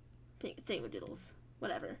 Thingamadoodles.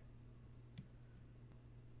 Whatever.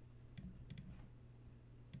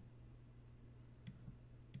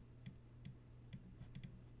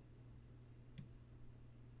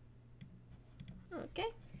 Okay,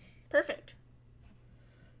 perfect.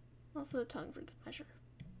 Also a tongue for good measure.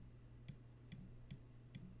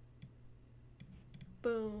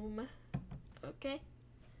 Boom. Okay.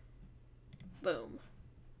 Boom.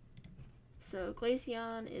 So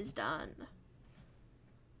Glaceon is done.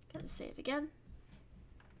 Gonna save again.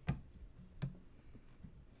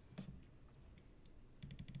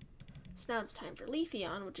 So now it's time for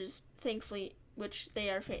Leafeon, which they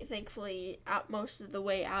are thankfully out most of the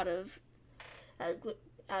way out of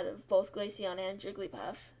out of both Glaceon and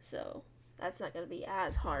Jigglypuff, so that's not going to be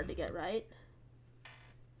as hard to get right.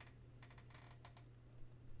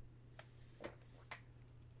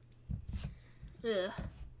 Ugh.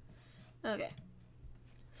 Okay.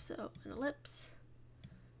 So, an ellipse.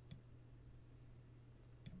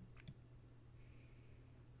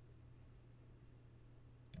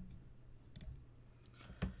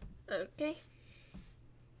 Okay.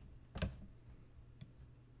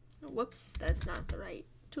 Whoops, that's not the right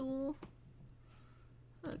tool.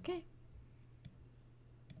 Okay.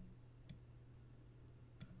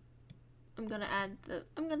 I'm gonna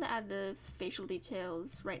add the facial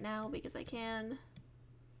details right now because I can.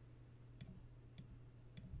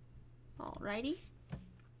 Alrighty.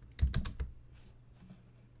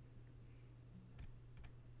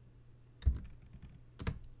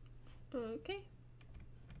 Okay.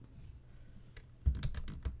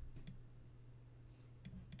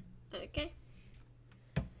 Okay.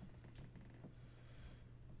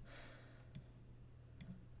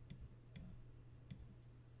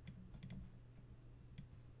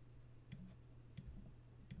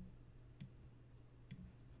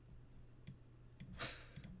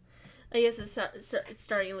 I guess it's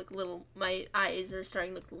starting to look a little, my eyes are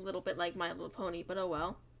starting to look a little bit like My Little Pony, but oh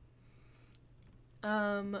well.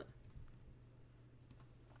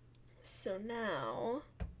 So now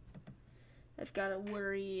I've got to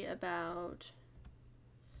worry about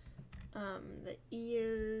the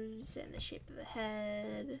ears and the shape of the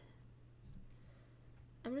head.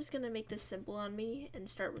 I'm just gonna make this simple on me and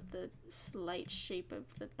start with the slight shape of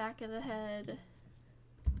the back of the head.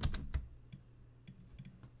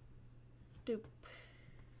 Doop.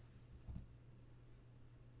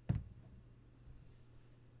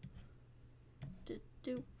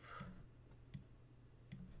 Doop.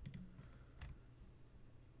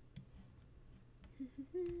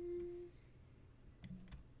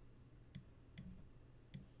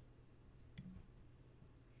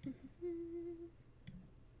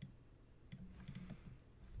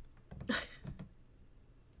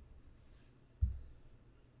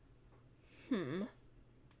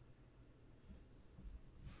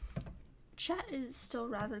 Chat is still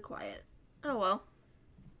rather quiet. Oh well.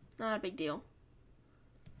 Not a big deal.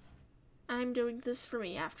 I'm doing this for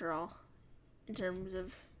me after all. In terms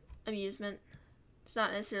of amusement. It's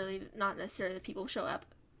not necessarily that people show up.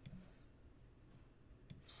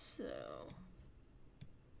 So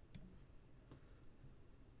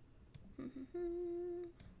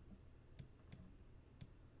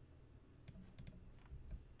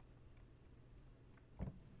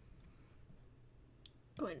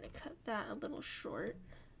going to cut that a little short.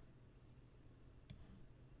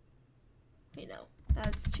 Wait, no,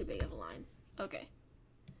 that's too big of a line. Okay.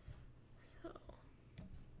 So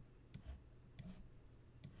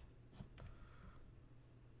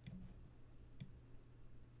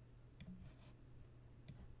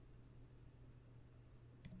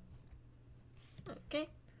okay.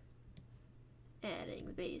 Adding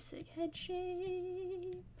the basic head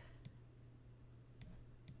shape.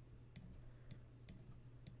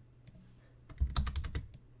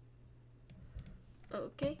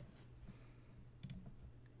 Okay.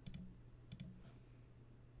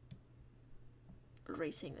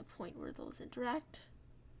 Erasing the point where those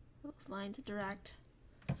lines interact,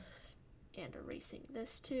 and erasing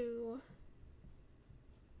this too.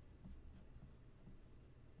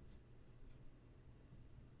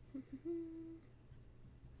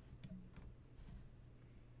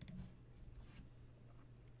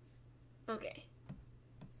 Okay.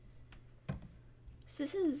 So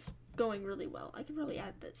this is going really well. I can probably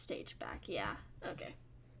add the stage back. Yeah. Okay.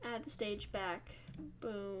 Add the stage back.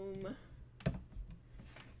 Boom.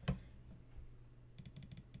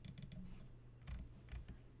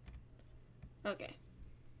 Okay.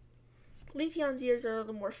 Leafeon's ears are a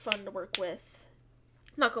little more fun to work with.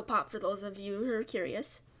 Knuckle Pop, for those of you who are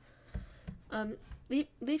curious.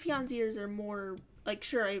 Leafeon's ears are more, like,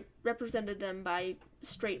 sure, I represented them by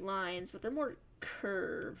straight lines, but they're more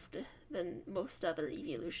curved than most other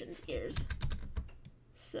Evolution's ears.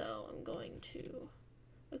 So I'm going to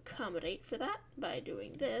accommodate for that by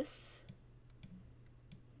doing this.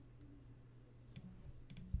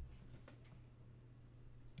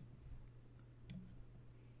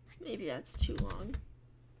 Maybe that's too long.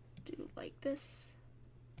 Do like this.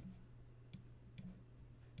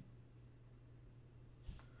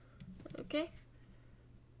 Okay.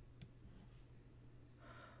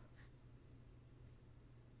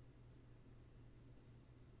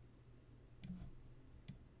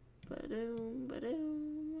 Ba-doom,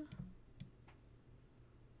 ba-doom.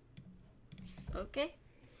 Okay.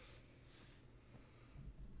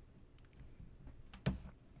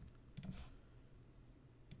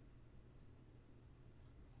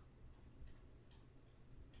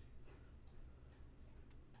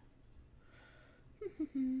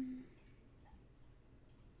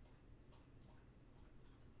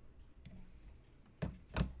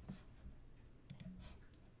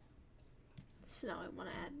 So now I want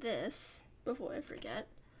to add this before I forget.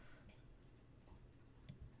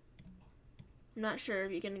 I'm not sure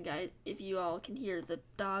if you all can hear the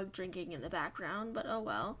dog drinking in the background, but oh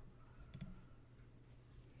well.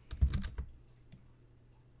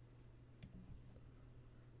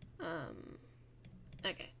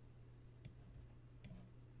 Okay.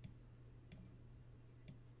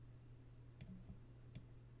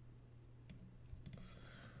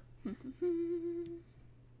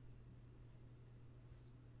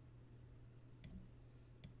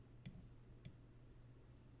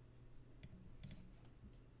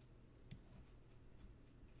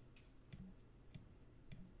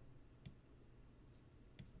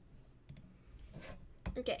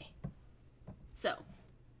 Okay, so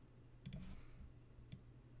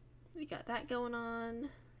we got that going on,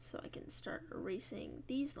 so I can start erasing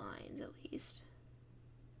these lines at least,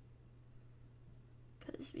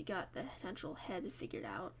 because we got the potential head figured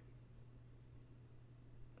out.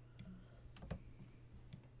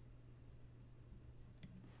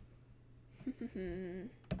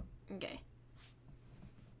 Okay.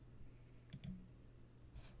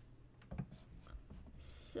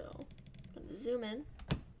 So, I'm going to zoom in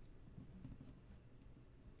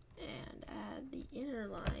and add the inner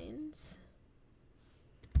lines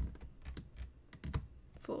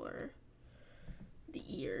for the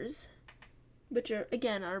ears, which are,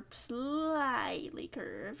 again, are slightly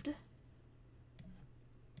curved.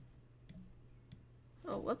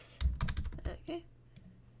 Oh, whoops. Okay.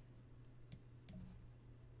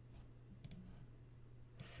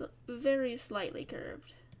 So, very slightly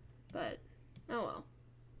curved, but oh well.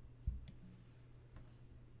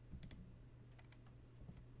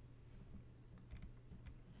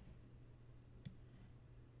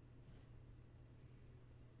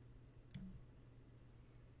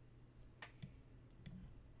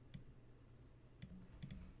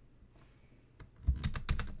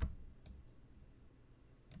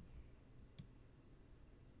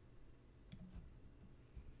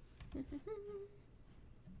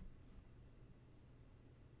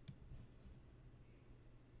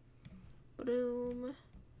 Boom.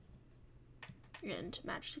 And to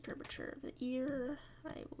match the curvature of the ear,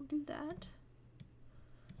 I will do that.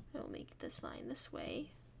 I will make this line this way.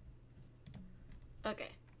 Okay.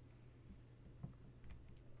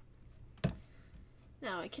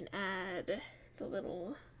 Now I can add the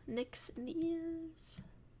little nicks in the ears,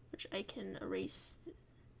 which I can erase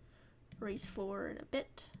for in a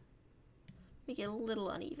bit. Make it a little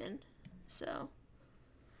uneven, so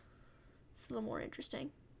it's a little more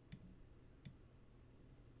interesting.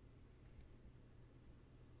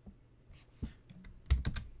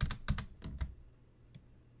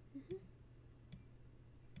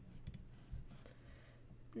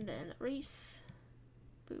 And then erase,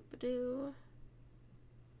 boop-a-doo.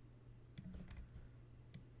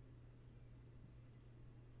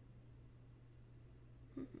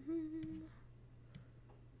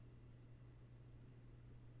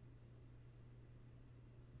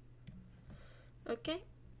 Okay,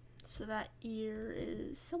 so that ear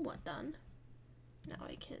is somewhat done. Now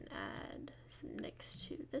I can add some nicks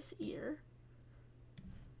to this ear.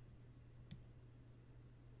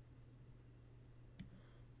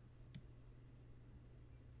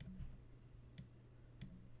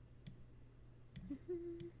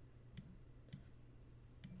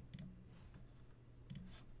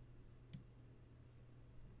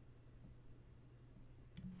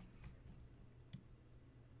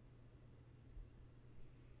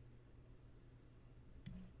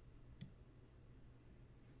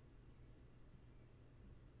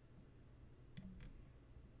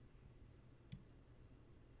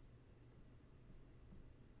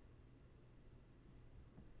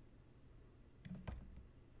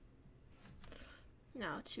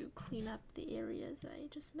 Now to clean up the areas I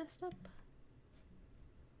just messed up.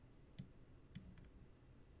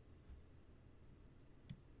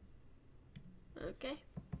 Okay.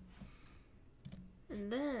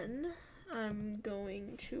 And then I'm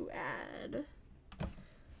going to add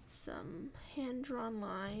some hand-drawn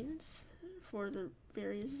lines for the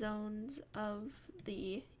various zones of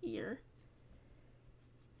the ear.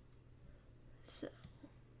 So,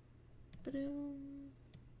 ba-doom,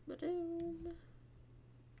 ba-doom.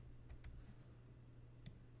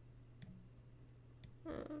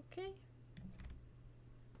 Okay.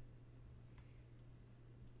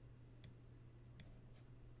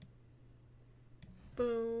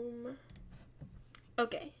 Boom.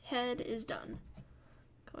 Okay, head is done.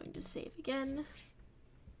 Going to save again.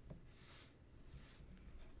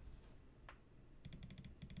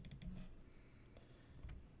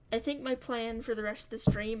 I think my plan for the rest of the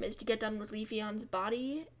stream is to get done with Leafeon's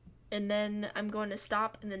body, and then I'm going to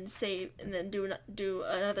stop and then save and then do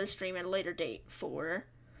another stream at a later date for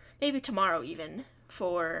maybe tomorrow even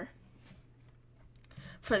for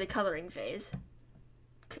the coloring phase.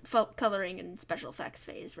 Coloring and special effects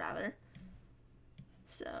phase, rather.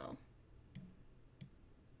 So.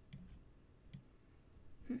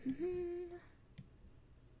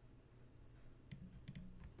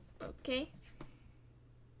 Okay.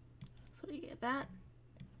 So we get that.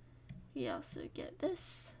 We also get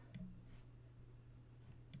this.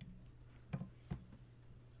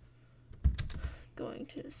 Going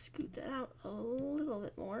to scoot that out a little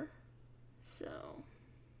bit more. So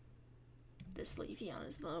this Leafeon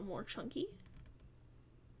is a little more chunky.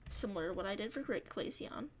 Similar to what I did for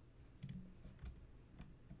Glaceon.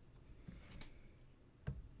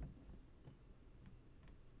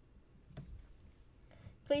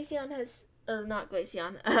 Glaceon has, or not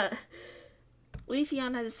Glaceon,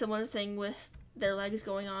 Leafeon has a similar thing with their legs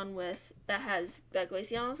going on with, that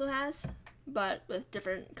Glaceon also has, but with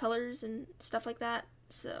different colors and stuff like that.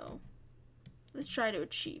 So let's try to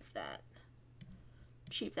achieve that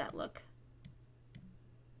look.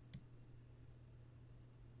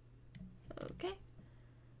 Okay.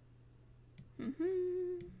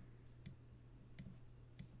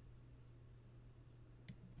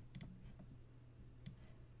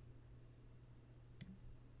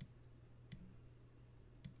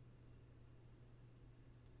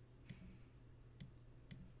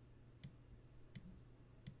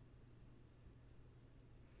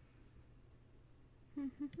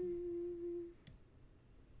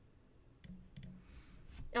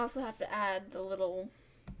 I also have to add the little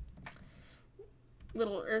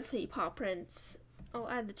earthy paw prints. I'll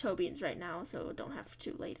add the toe beans right now, so don't have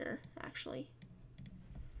to later, actually.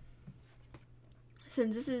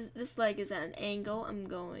 Since this leg is at an angle, I'm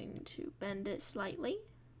going to bend it slightly.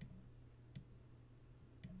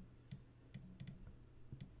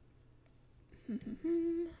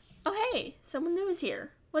 Oh hey, someone new is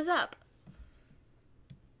here. What's up?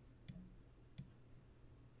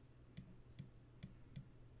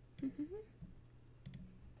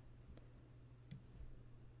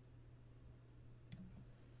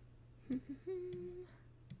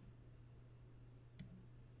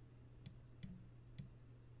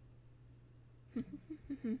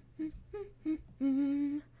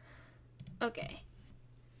 Okay.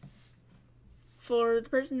 For the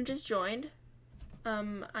person who just joined,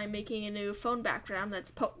 I'm making a new phone background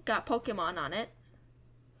that's got Pokemon on it.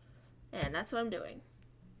 And that's what I'm doing.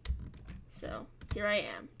 So, here I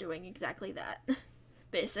am, doing exactly that.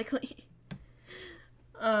 Basically.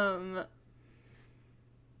 So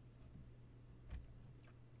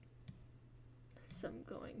I'm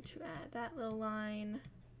going to add that little line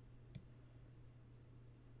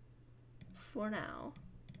for now.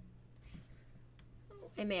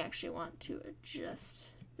 I may actually want to adjust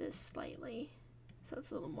this slightly so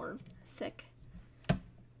it's a little more thick.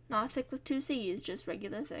 Not thick with 2 C's, just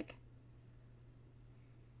regular thick.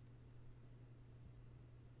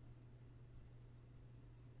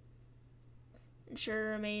 And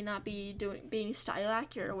sure, I may not be being style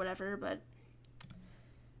accurate or whatever, but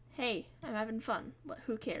hey, I'm having fun. But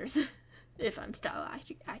who cares if I'm style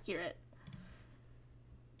accurate?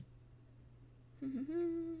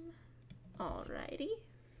 Alrighty.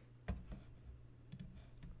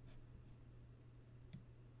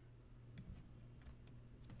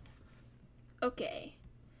 Okay.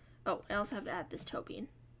 Oh, I also have to add this toe bean.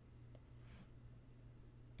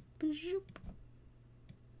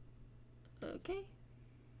 Okay.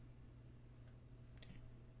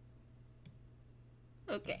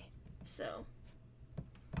 Okay, so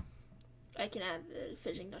I can add the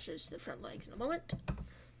finishing touches to the front legs in a moment,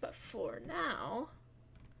 but for now,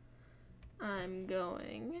 I'm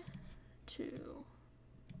going to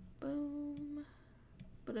boom,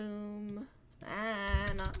 ba-doom,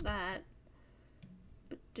 not that,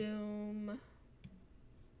 ba-doom,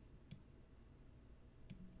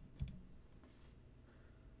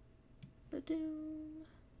 ba-doom,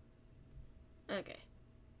 okay.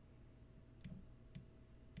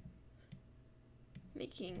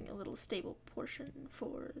 Making a little stable portion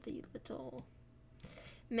for the little,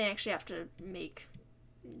 may actually have to make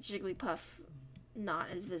Jigglypuff not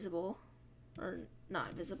as visible, or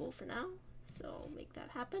not visible for now, so I'll make that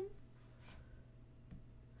happen.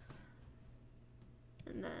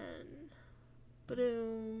 And then,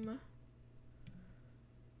 ba-doom.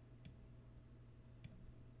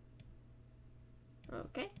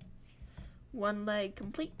 Okay. One leg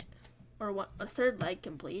complete, or a third leg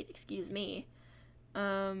complete, excuse me.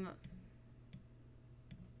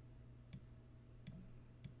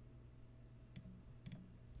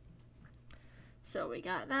 So we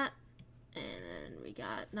got that, and then we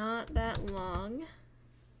got not that long.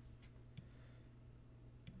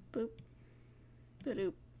 Boop,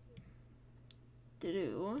 ba-doop,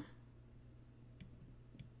 da-doo.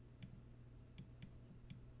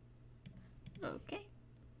 Okay.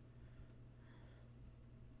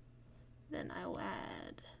 Then I will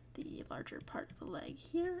add the larger part of the leg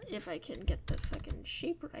here, if I can get the fucking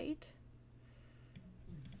shape right.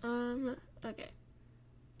 Okay.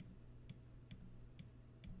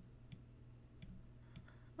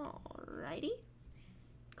 Alrighty.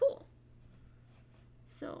 Cool.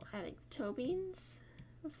 So adding the toe beans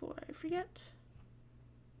before I forget.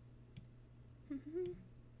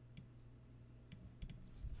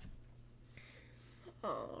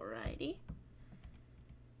 Alrighty.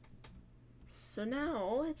 So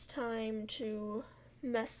now it's time to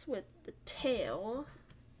mess with the tail,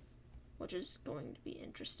 which is going to be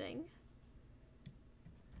interesting.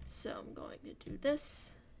 So I'm going to do this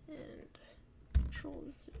and control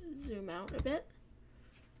zoom out a bit.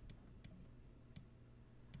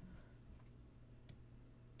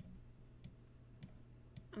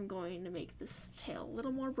 I'm going to make this tail a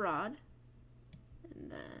little more broad,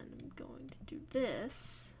 and then I'm going to do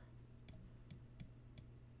this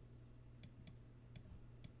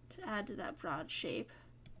to add to that broad shape.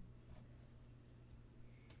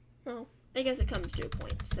 Well, I guess it comes to a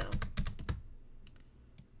point, so.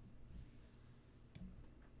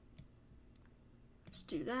 Let's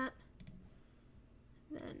do that.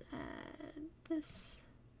 Then add this.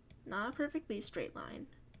 Not a perfectly straight line,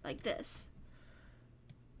 like this.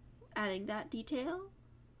 Adding that detail.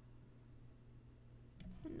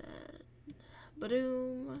 And then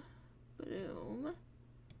ba-doom, ba-doom.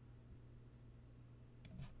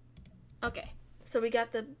 Okay, so we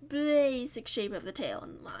got the basic shape of the tail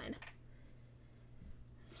in line.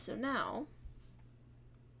 So now,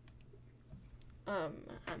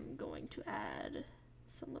 I'm going to add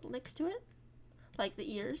some little nicks to it, like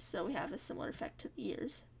the ears, so we have a similar effect to the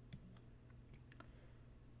ears.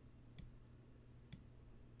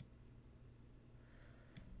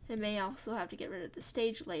 I may also have to get rid of the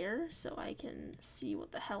stage layer so I can see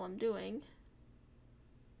what the hell I'm doing.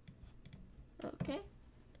 Okay.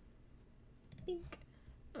 Think.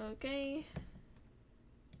 Okay.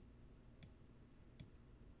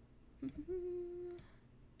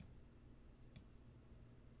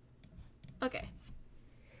 Okay.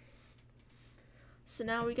 So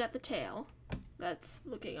now we got the tail. That's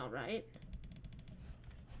looking alright.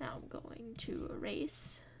 Now I'm going to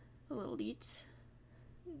erase a little bit.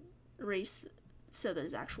 Erase so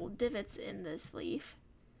there's actual divots in this leaf.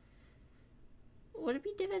 Would it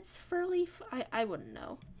be divots for a leaf? I wouldn't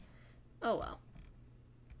know. Oh well.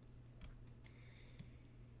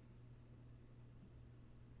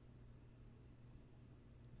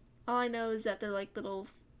 All I know is that they're like little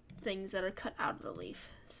things that are cut out of the leaf,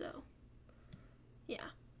 so yeah.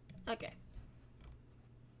 Okay.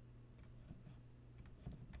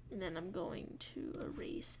 And then I'm going to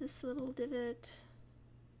erase this little divot.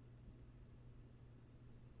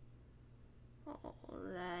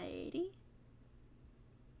 Alrighty.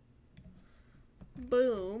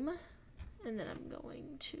 Boom. And then I'm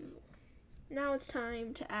going to... Now it's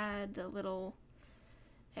time to add the little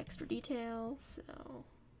extra detail, so...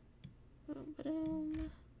 Boom,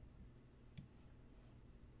 ba-doom.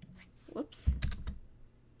 Whoops.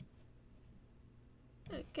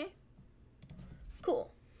 Okay. Cool.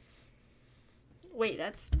 Wait,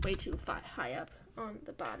 that's way too high up on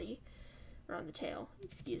the body, or on the tail,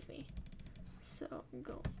 excuse me. So I'm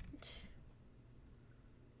going to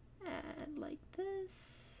add like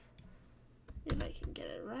this, if I can get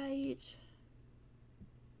it right.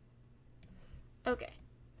 Okay,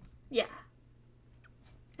 yeah,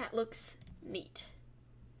 that looks neat.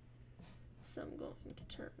 So I'm going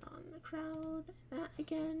to turn on the crowd, that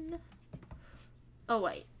again. Oh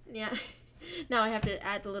wait, yeah. Now I have to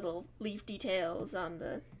add the little leaf details on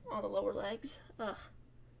the lower legs. Ugh.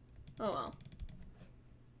 Oh well.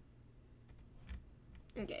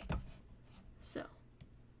 Okay. So.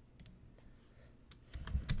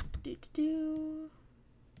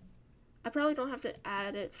 I probably don't have to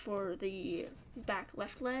add it for the back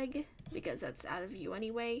left leg because that's out of view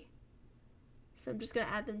anyway. So I'm just gonna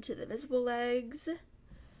add them to the visible legs.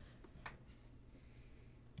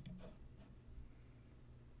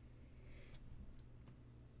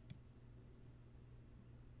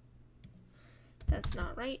 That's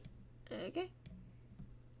not right. Okay.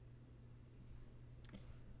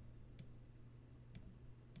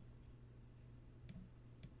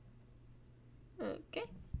 Okay.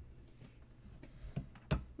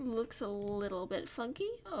 Looks a little bit funky.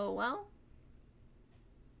 Oh well.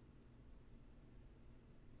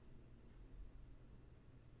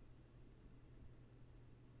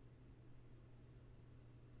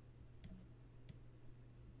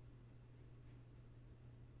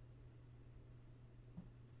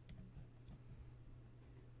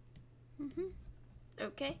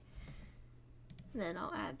 Okay. And then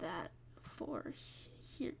I'll add that for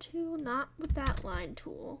here too, not with that line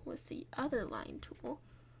tool, with the other line tool.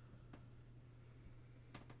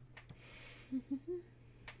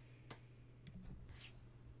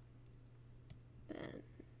 Then,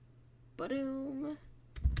 boom.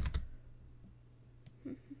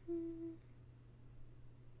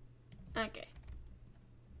 Okay.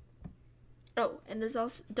 Oh, and there's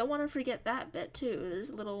also, don't want to forget that bit too. There's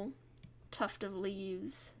a little tuft of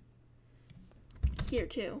leaves here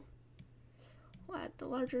too. We'll add the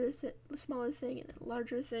larger, the smaller thing, and the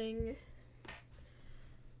larger thing.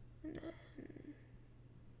 And then,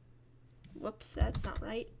 whoops, that's not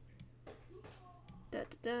right. Da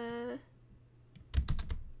da da.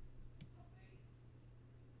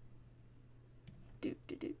 Do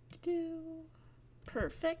do do do do.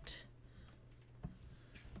 Perfect.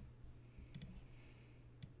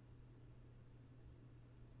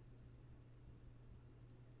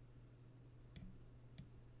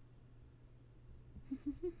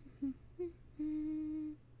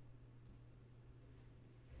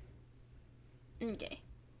 Okay.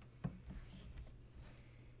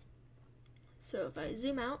 So if I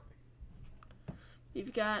zoom out,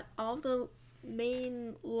 we've got all the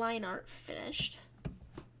main line art finished.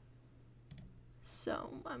 So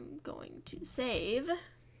I'm going to save.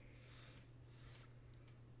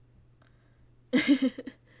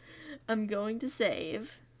 I'm going to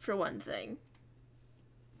save for one thing.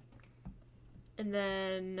 And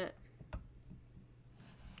then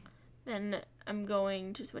I'm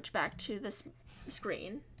going to switch back to this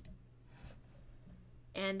screen.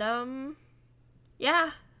 And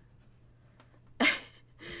yeah.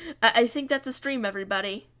 I think that's a stream,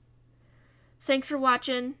 everybody. Thanks for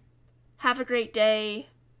watching. Have a great day.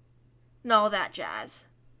 And all that jazz.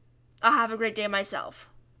 I'll have a great day myself.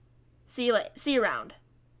 See you around.